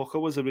that Dan Hooker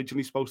was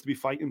originally supposed to be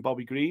fighting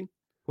Bobby Green.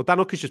 Well, Dan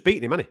Hooker's just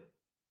beating him, hasn't he?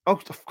 Oh,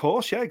 of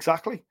course, yeah,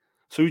 exactly.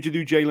 So who'd you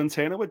do Jalen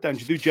Turner with then?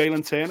 Do you do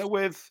Jalen Turner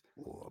with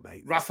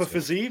Rafa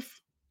Fiziev?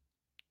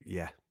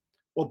 Yeah.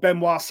 Or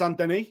Benoit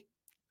Saint-Denis?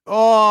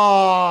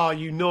 Oh,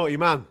 you naughty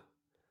man.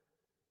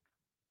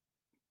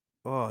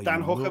 Oh,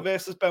 Dan Hooker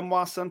versus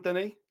Benoit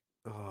Saint-Denis?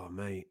 Oh,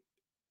 mate.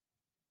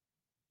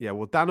 Yeah,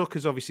 well, Dan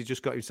Hooker's obviously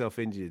just got himself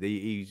injured.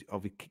 He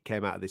obviously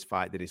came out of this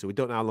fight, didn't he? So we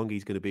don't know how long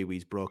he's going to be with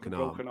his broken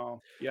arm.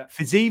 Yeah.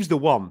 Fiziv's the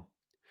one,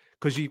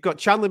 because you've got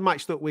Chandler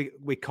matched up with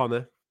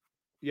Connor.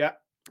 Yeah.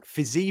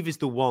 Fiziv is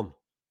the one.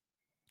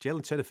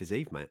 Jalen Turner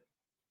Fiziv, mate.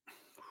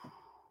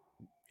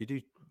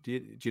 Do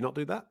you not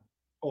do that?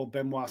 Or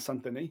Benoit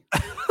Saint-Denis.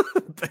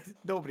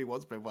 Nobody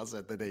wants Benoit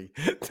Saint-Denis.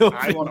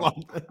 I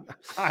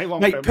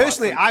want Mate,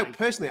 Benoit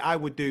personally, I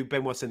would do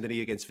Benoit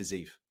Saint-Denis against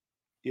Fiziv.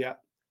 Yeah.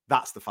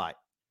 That's the fight.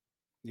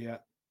 Yeah.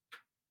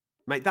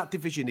 Mate, that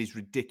division is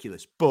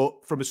ridiculous.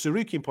 But from a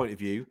Sarukian point of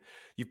view,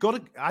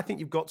 I think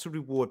you've got to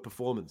reward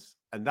performance.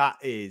 And that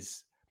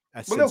is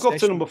Well, he'll go up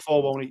to number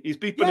 4, won't he? He's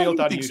beat Beneil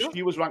Dariush. So.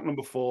 He was ranked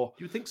number 4.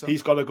 You would think so.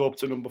 He's got to go up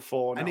to number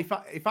 4 now. And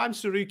if I'm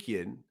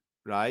Sarukian,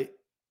 right,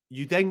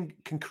 you then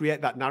can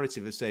create that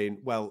narrative of saying,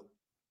 well,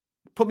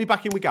 put me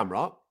back in with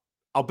Gamrot.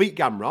 I'll beat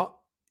Gamrot.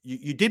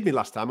 You did me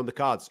last time on the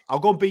cards. I'll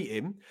go and beat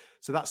him.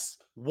 So that's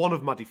one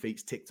of my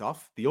defeats ticked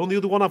off. The only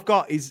other one I've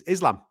got is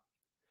Islam.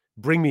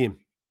 Bring me in.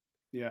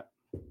 Yeah.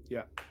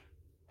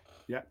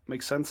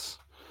 Makes sense.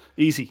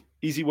 Easy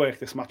work,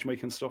 this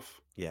matchmaking stuff.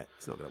 Yeah,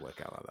 it's not going to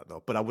work out like that,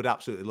 though. But I would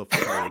absolutely love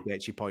to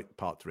get you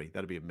part 3.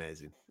 That'd be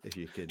amazing if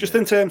you can. Just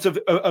in terms of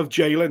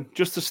Jalen,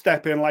 just to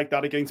step in like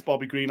that against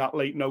Bobby Green at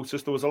late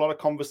notice, there was a lot of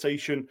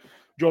conversation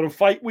during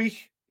fight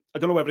week. I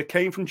don't know whether it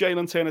came from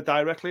Jalen Turner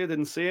directly. I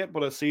didn't see it,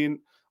 but I've seen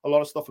a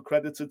lot of stuff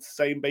accredited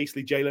saying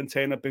basically Jalen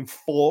Turner had been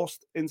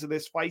forced into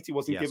this fight. He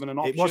wasn't given an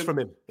option. It was from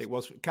him. It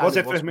was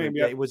it from him?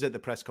 Yeah, it was at the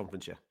press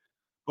conference. Yeah,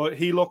 but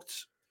he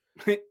looked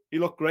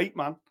great,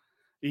 man.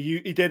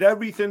 He did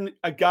everything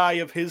a guy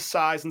of his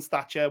size and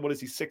stature, what is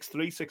he,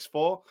 6'3",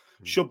 6'4",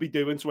 should be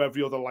doing to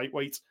every other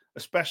lightweight,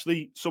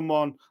 especially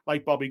someone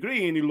like Bobby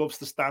Green who loves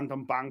to stand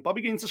and bang.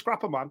 Bobby Green's a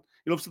scrapper, man.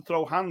 He loves to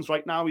throw hands.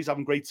 Right now, he's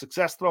having great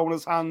success throwing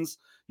his hands.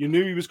 You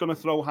knew he was going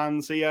to throw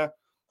hands here.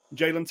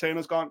 Jalen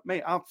Turner's gone,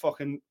 mate,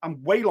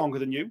 I'm way longer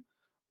than you.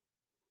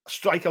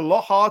 Strike a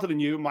lot harder than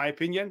you, in my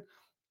opinion.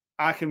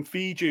 I can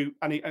feed you.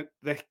 And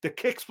the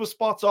kicks were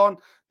spot on.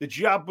 The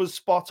jab was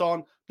spot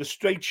on. The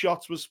straight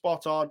shots were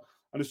spot on.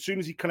 And as soon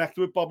as he connected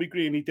with Bobby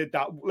Green, he did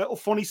that little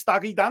funny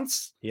staggy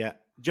dance. Yeah.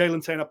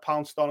 Jalen Turner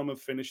pounced on him and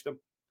finished him.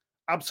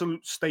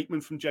 Absolute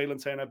statement from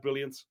Jalen Turner.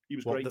 Brilliant. He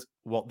was great.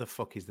 What the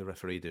fuck is the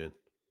referee doing?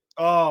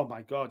 Oh,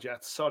 my God. Yeah.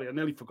 Sorry. I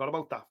nearly forgot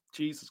about that.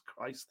 Jesus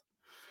Christ.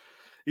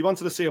 He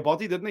wanted to see a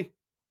body, didn't he?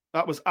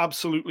 That was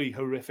absolutely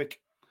horrific.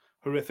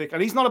 Horrific.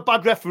 And he's not a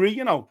bad referee,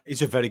 you know.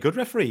 He's a very good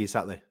referee,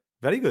 exactly.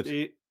 Very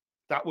good.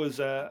 That was,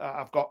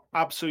 I've got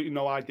absolutely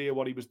no idea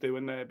what he was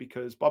doing there,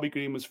 because Bobby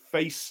Green was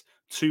face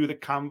to the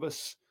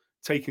canvas,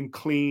 taking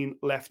clean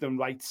left and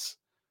rights,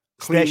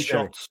 clean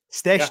shots.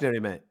 Stationary,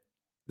 mate.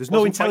 There's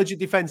no intelligent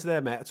defense there,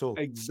 mate, at all.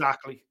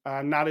 Exactly.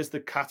 And that is the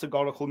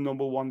categorical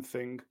number one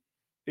thing.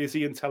 Is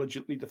he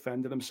intelligently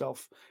defending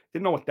himself?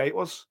 Didn't know what day it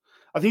was.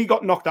 I think he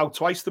got knocked out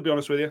twice, to be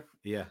honest with you.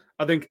 Yeah.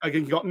 I think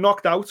he got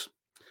knocked out.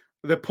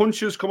 The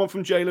punches coming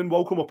from Jalen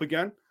woke him up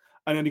again.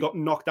 And then he got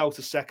knocked out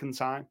a second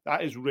time.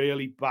 That is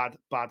really bad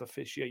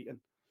officiating.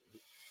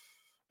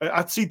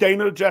 I'd see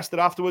Dana addressed it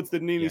afterwards,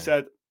 didn't he? Yeah. He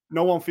said,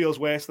 no one feels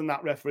worse than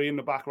that referee in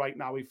the back right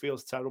now. He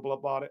feels terrible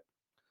about it.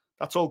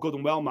 That's all good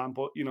and well, man.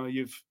 But, you know,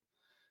 you've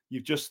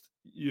just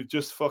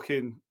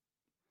fucking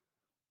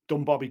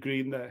done Bobby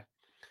Green there.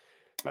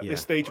 At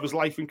this stage of his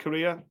life and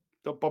career,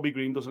 Bobby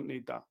Green doesn't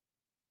need that.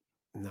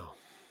 No.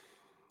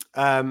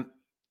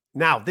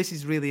 Now, this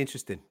is really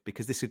interesting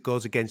because this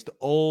goes against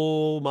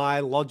all my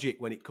logic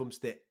when it comes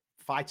to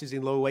fighters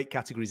in low weight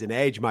categories and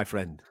age, my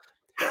friend.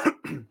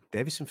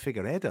 Davison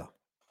Figueiredo.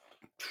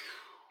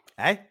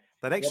 Hey,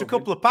 that extra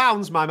couple of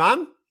pounds, my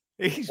man.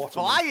 He's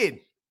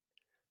flying.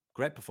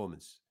 Great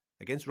performance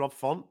against Rob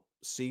Font,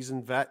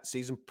 seasoned vet,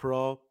 seasoned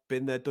pro,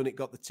 been there, done it,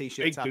 got the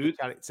t-shirt type of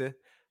character.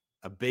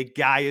 A big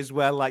guy as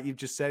well, like you've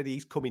just said.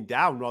 He's coming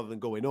down rather than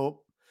going up.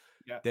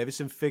 Yeah.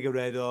 Davison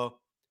Figueiredo,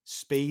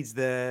 speed's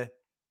there.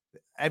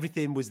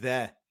 Everything was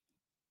there.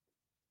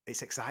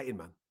 It's exciting,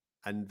 man.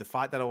 And the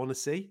fight that I want to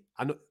see,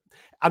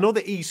 I know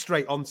that he's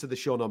straight onto the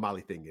Sean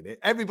O'Malley thing in it.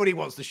 Everybody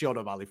wants the Sean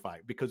O'Malley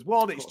fight because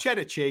one, it's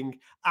Cheddar Ching,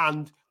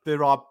 and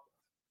there are,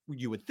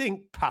 you would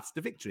think, paths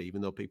to victory,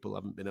 even though people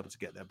haven't been able to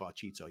get there by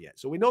Cheeto yet.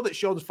 So we know that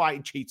Sean's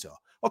fighting Cheeto.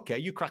 Okay,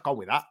 you crack on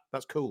with that.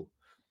 That's cool.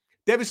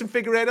 Davison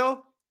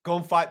Figueiredo, go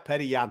and fight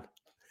Petty Yan.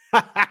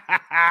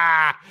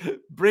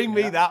 Bring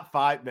me that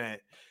fight,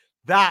 mate.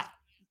 That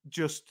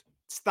just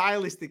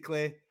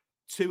stylistically,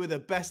 two of the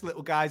best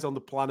little guys on the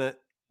planet,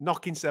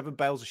 knocking 7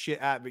 bales of shit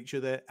out of each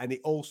other. And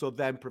it also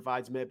then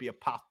provides maybe a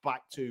path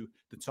back to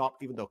the top,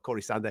 even though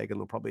Corey Sandhagen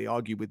will probably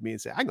argue with me and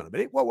say, hang on a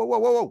minute,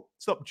 whoa.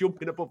 Stop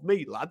jumping above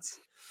me, lads.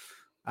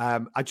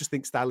 I just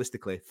think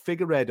stylistically,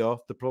 Figueiredo,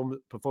 the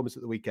performance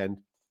at the weekend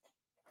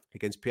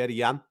against Petty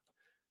Yan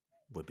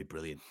would be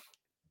brilliant.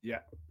 Yeah.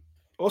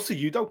 Or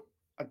Cejudo.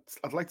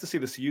 I'd like to see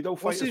the Cejudo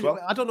fight as well.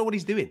 I don't know what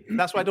he's doing.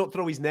 That's why I don't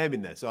throw his name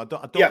in there. So I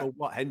don't know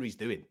what Henry's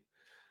doing.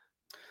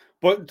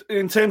 But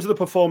in terms of the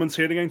performance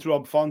here against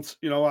Rob Font,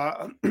 you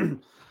know,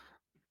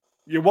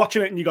 you're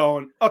watching it and you're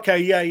going, okay,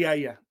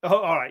 yeah. Oh,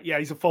 all right, yeah,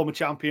 he's a former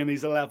champion.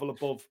 He's a level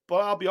above.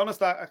 But I'll be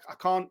honest, I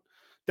can't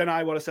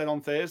deny what I said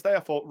on Thursday. I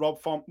thought Rob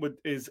Font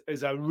is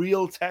a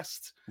real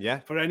test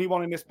for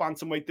anyone in this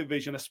bantamweight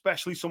division,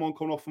 especially someone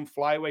coming up from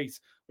flyweight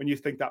when you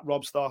think that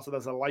Rob started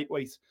as a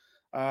lightweight.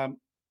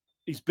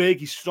 He's big,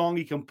 he's strong,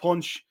 he can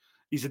punch.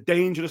 He's a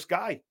dangerous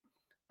guy.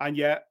 And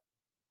yet,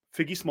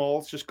 Figgy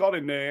Smalls just got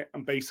in there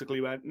and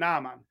basically went, nah,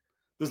 man,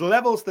 there's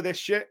levels to this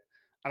shit,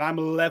 and I'm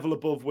a level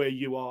above where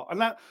you are.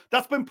 And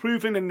that's been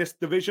proven in this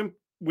division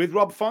with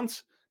Rob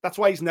Font. That's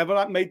why he's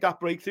never made that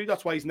breakthrough.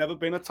 That's why he's never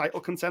been a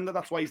title contender.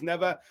 That's why he's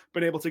never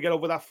been able to get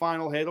over that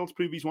final hurdle to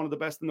prove he's one of the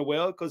best in the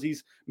world, because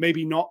he's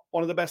maybe not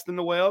one of the best in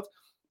the world.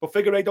 But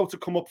Figueiredo to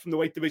come up from the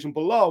weight division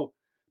below,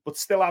 but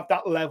still have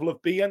that level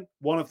of being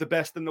one of the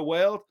best in the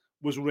world,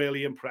 was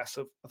really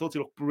impressive. I thought he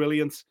looked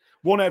brilliant.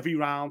 Won every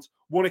round,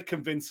 won it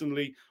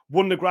convincingly,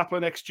 won the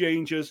grappling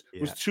exchanges,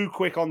 was too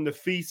quick on the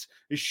feet.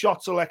 His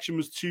shot selection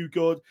was too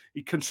good.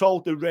 He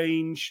controlled the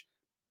range.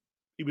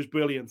 He was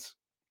brilliant.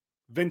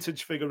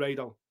 Vintage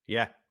Figueiredo.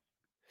 Yeah.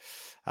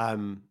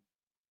 Like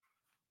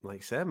I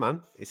said,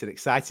 man, it's an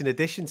exciting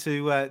addition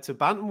to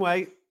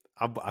bantamweight.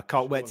 I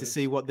can't wait to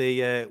see what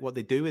they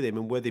do with him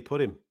and where they put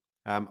him.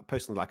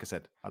 Personally, like I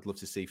said, I'd love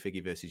to see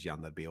Figgy versus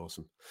Jan. That'd be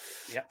awesome.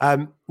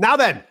 Yeah. Now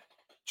then,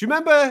 do you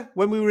remember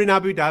when we were in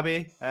Abu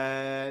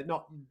Dhabi?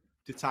 Not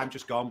the time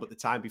just gone, but the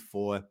time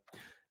before.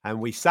 And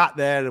we sat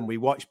there and we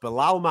watched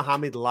Bilal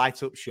Muhammad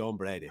light up Sean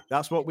Brady.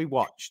 That's what we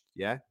watched.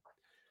 Yeah.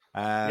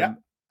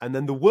 And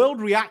then the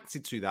world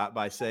reacted to that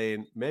by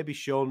saying, maybe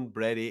Sean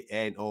Brady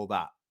ain't all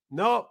that.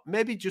 No,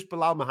 maybe just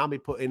Bilal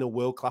Muhammad put in a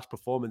world-class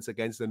performance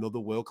against another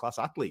world-class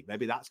athlete.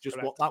 Maybe that's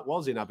just what that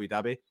was in Abu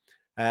Dhabi.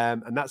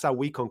 And that's how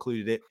we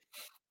concluded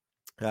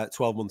it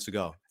 12 months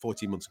ago,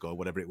 14 months ago,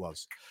 whatever it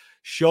was.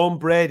 Sean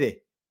Brady,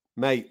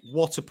 mate,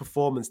 what a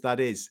performance that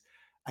is.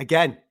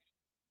 Again,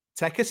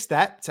 take a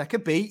step, take a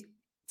beat,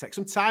 take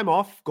some time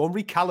off, go and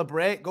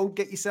recalibrate, go and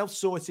get yourself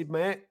sorted,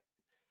 mate.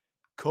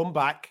 Come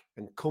back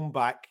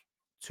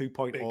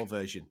 2.0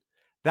 version.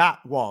 That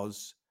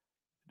was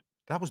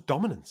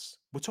dominance.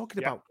 We're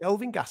talking about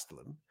Kelvin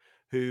Gastelum,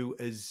 who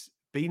has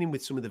been in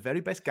with some of the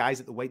very best guys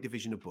at the weight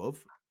division above.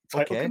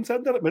 Title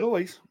contender at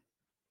middleweight.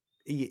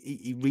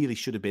 He really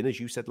should have been, as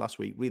you said last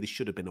week, really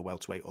should have been a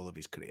welterweight all of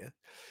his career.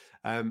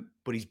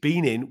 But he's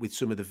been in with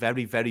some of the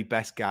very, very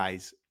best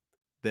guys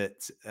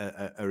that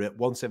are at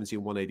 170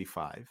 and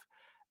 185.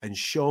 And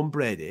Sean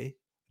Brady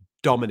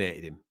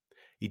dominated him.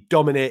 He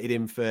dominated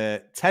him for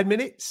 10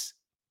 minutes.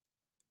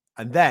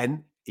 And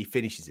then he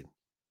finishes him.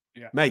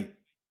 Yeah. Mate,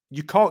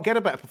 you can't get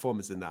a better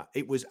performance than that.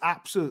 It was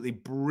absolutely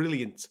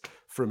brilliant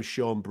from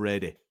Sean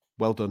Brady.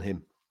 Well done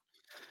him.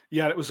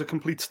 Yeah, it was a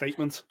complete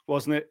statement,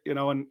 wasn't it? You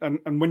know, and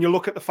when you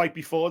look at the fight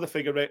before the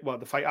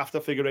fight after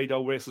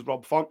Figueiredo versus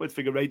Rob Font, with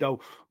Figueiredo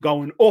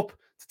going up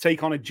to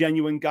take on a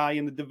genuine guy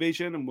in the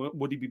division, and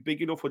would he be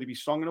big enough? Would he be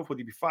strong enough? Would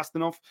he be fast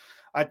enough?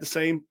 I had the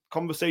same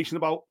conversation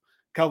about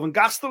Kelvin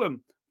Gastelum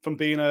from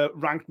being a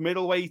ranked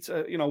middleweight,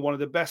 one of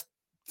the best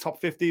top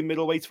 15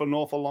 middleweights for an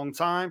awful long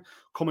time,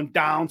 coming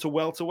down to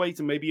welterweight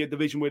and maybe a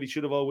division where he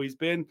should have always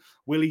been.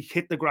 Will he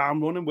hit the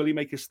ground running? Will he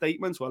make a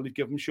statement? Well, they've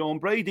given Sean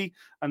Brady,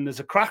 and there's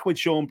a crack with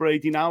Sean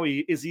Brady now.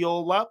 Is he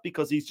all that?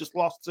 Because he's just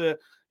lost to,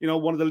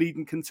 one of the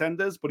leading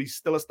contenders, but he's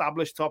still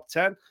established top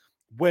 10.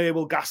 Where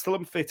will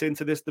Gastelum fit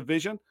into this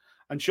division?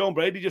 And Sean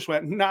Brady just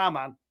went, nah,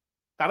 man,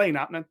 that ain't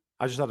happening.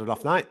 I just had an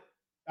off night.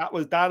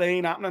 That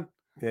ain't happening.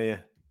 Yeah.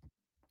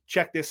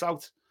 Check this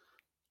out.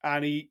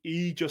 And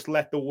he just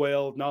let the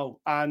world know.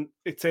 And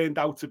it turned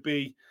out to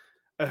be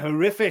a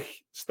horrific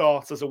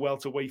start as a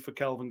welterweight for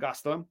Kelvin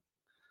Gastelum,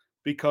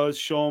 because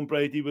Sean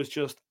Brady was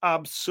just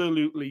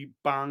absolutely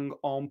bang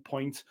on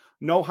point.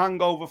 No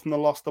hangover from the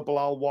loss to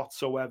Bilal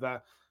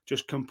whatsoever.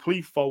 Just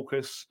complete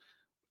focus.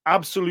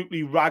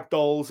 Absolutely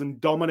ragdolls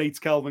and dominates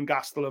Kelvin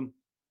Gastelum.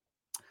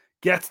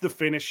 Gets the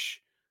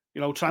finish.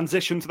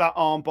 Transition to that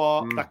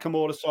armbar, that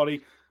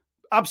Kimura,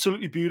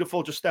 Absolutely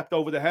beautiful. Just stepped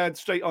over the head,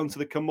 straight onto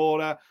the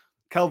Kimura.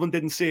 Kelvin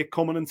didn't see it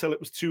coming until it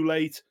was too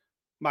late.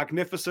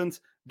 Magnificent.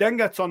 Then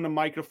gets on the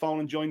microphone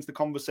and joins the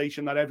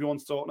conversation that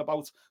everyone's talking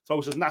about.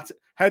 Throws his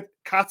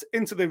cat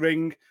into the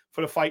ring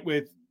for a fight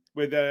with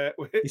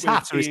his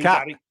hat or his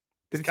cat.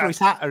 Did he throw his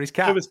hat or his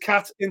cat? Threw his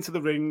cat into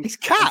the ring. His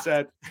cat?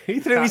 Said, he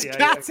threw his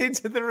cat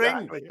into the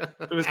ring.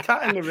 Threw his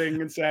cat in the ring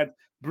and said,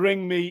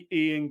 bring me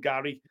Ian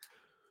Gary.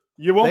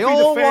 You won't They be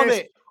the all want first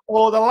it.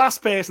 or the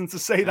last person to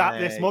say that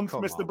this month,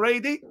 Mr.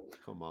 Brady.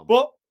 Come on.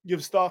 But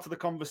you've started the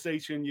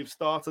conversation. You've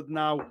started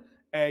now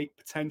a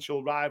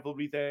potential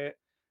rivalry there.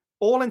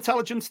 All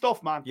intelligent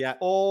stuff, man. Yeah.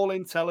 All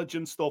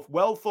intelligent stuff.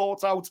 Well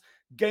thought out.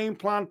 Game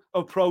plan,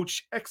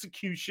 approach,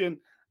 execution,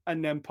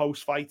 and then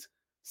post-fight.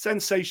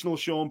 Sensational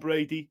Sean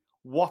Brady.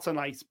 What a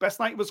night. Best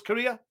night of his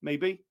career,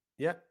 maybe.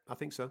 Yeah, I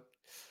think so.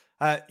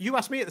 You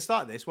asked me at the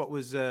start of this what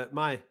was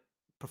my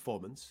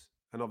performance.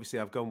 And obviously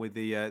I've gone with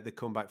the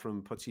comeback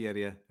from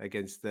Potieria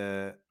against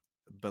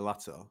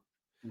Bellator.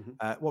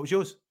 What was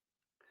yours?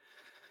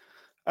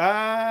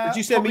 Did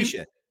you say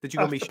Misha? Did you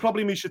go Misha?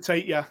 Probably Misha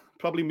Tate, yeah.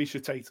 Probably Misha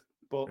Tate.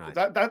 But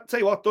that tell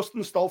you what,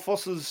 Dustin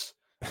Stoltzfus's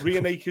rear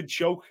naked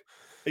choke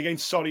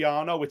against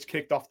Soriano, which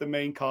kicked off the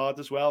main card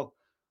as well,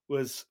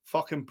 was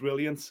fucking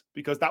brilliant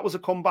because that was a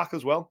comeback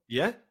as well.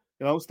 Yeah.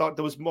 You know,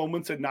 there was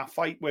moments in that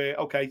fight where,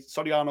 okay,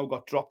 Soriano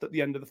got dropped at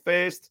the end of the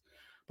first,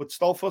 but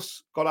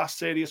Stolfus got asked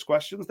serious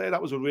questions there.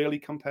 That was a really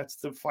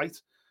competitive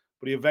fight,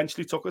 but he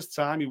eventually took his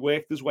time. He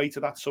worked his way to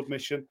that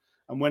submission.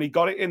 And when he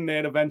got it in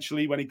there,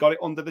 eventually, when he got it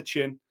under the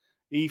chin,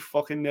 he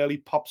fucking nearly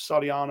popped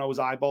Soriano's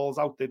eyeballs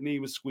out, didn't he? He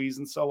was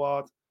squeezing so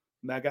hard.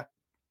 Mega.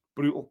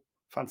 Brutal.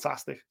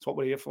 Fantastic. That's what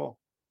we're here for.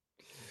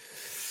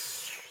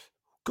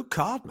 Good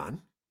card,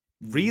 man.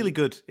 Really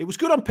good. It was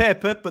good on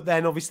paper, but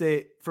then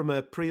obviously from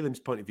a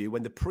prelims point of view,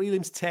 when the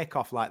prelims take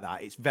off like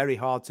that, it's very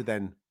hard to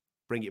then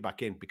bring it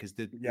back in because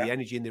the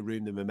energy in the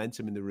room, the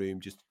momentum in the room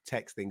just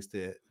takes things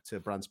to a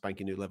brand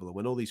spanking new level. And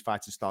when all these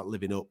fighters start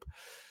living up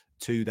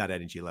to that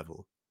energy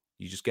level,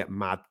 you just get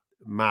mad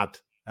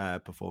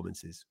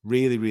performances.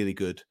 Really, really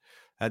good.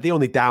 The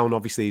only down,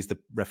 obviously, is the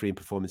refereeing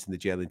performance in the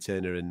Jalen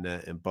Turner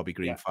and Bobby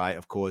Green fight,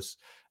 of course.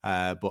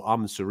 But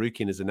Arman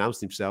Sarukian has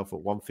announced himself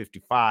at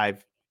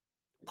 155.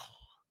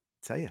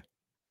 Tell you,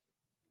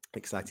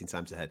 exciting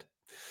times ahead.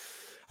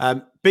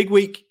 Big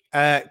week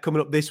coming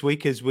up this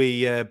week as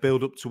we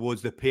build up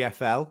towards the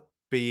PFL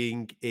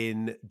being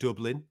in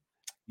Dublin.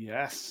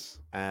 Yes.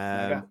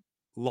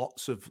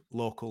 Lots of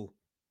local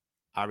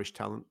Irish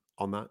talent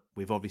on that.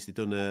 We've obviously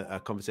done a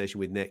conversation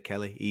with Nate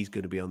Kelly. He's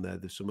going to be on there.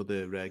 There's some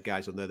other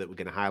guys on there that we're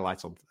going to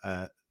highlight on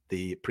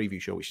the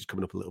preview show, which is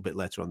coming up a little bit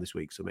later on this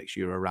week. So make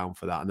sure you're around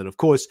for that. And then, of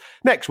course,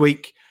 next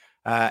week,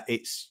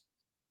 it's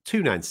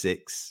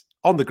 296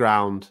 on the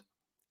ground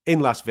in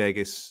Las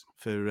Vegas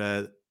for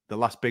the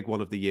last big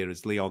one of the year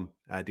as Leon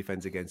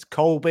defends against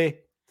Colby.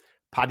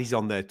 Paddy's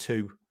on there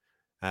too.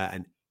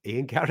 And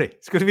Ian Gary.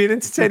 It's going to be an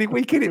entertaining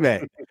week, isn't it,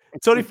 mate?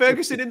 Tony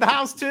Ferguson in the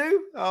house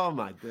too. Oh,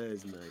 my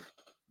days, mate.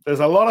 There's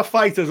a lot of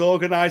fighters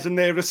organising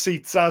their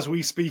receipts as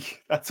we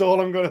speak. That's all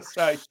I'm going to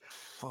say.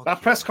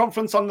 That press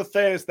conference on the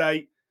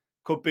Thursday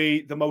could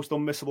be the most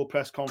unmissable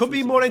press conference. Could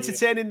be more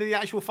entertaining than the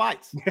actual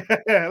fights.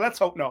 Yeah, let's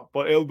hope not.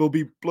 But it will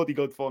be bloody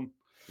good fun.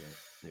 Yeah,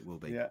 it will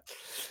be. Yeah.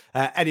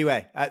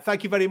 Anyway,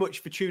 thank you very much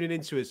for tuning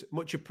in to us.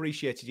 Much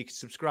appreciated. You can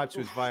subscribe to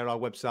us via our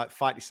website,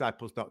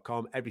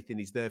 fightdisciples.com. Everything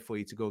is there for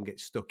you to go and get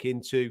stuck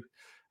into.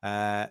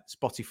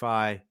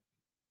 Spotify,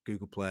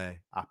 Google Play,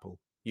 Apple,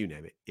 you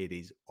name it. It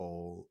is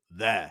all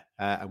there.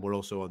 And we're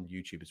also on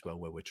YouTube as well,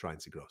 where we're trying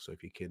to grow. So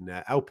if you can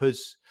help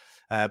us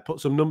put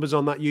some numbers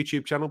on that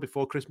YouTube channel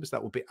before Christmas,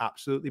 that would be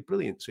absolutely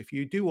brilliant. So if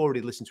you do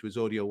already listen to us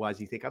audio-wise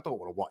and you think, I don't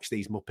want to watch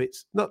these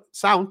Muppets,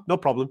 no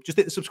problem. Just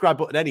hit the subscribe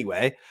button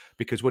anyway,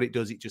 because what it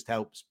does, it just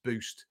helps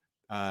boost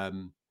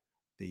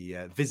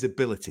the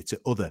visibility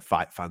to other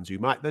fight fans who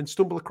might then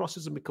stumble across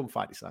us and become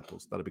Fight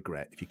Disciples. That'd be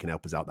great if you can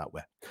help us out that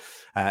way.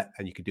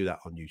 And you can do that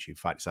on YouTube.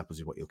 Fight Disciples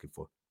is what you're looking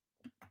for.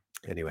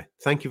 Anyway,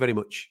 thank you very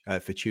much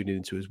for tuning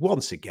in to us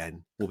once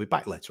again. We'll be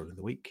back later on in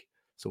the week,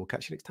 so we'll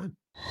catch you next time.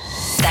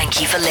 Thank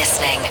you for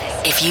listening.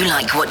 If you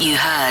like what you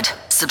heard,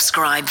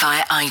 subscribe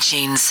via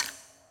iTunes.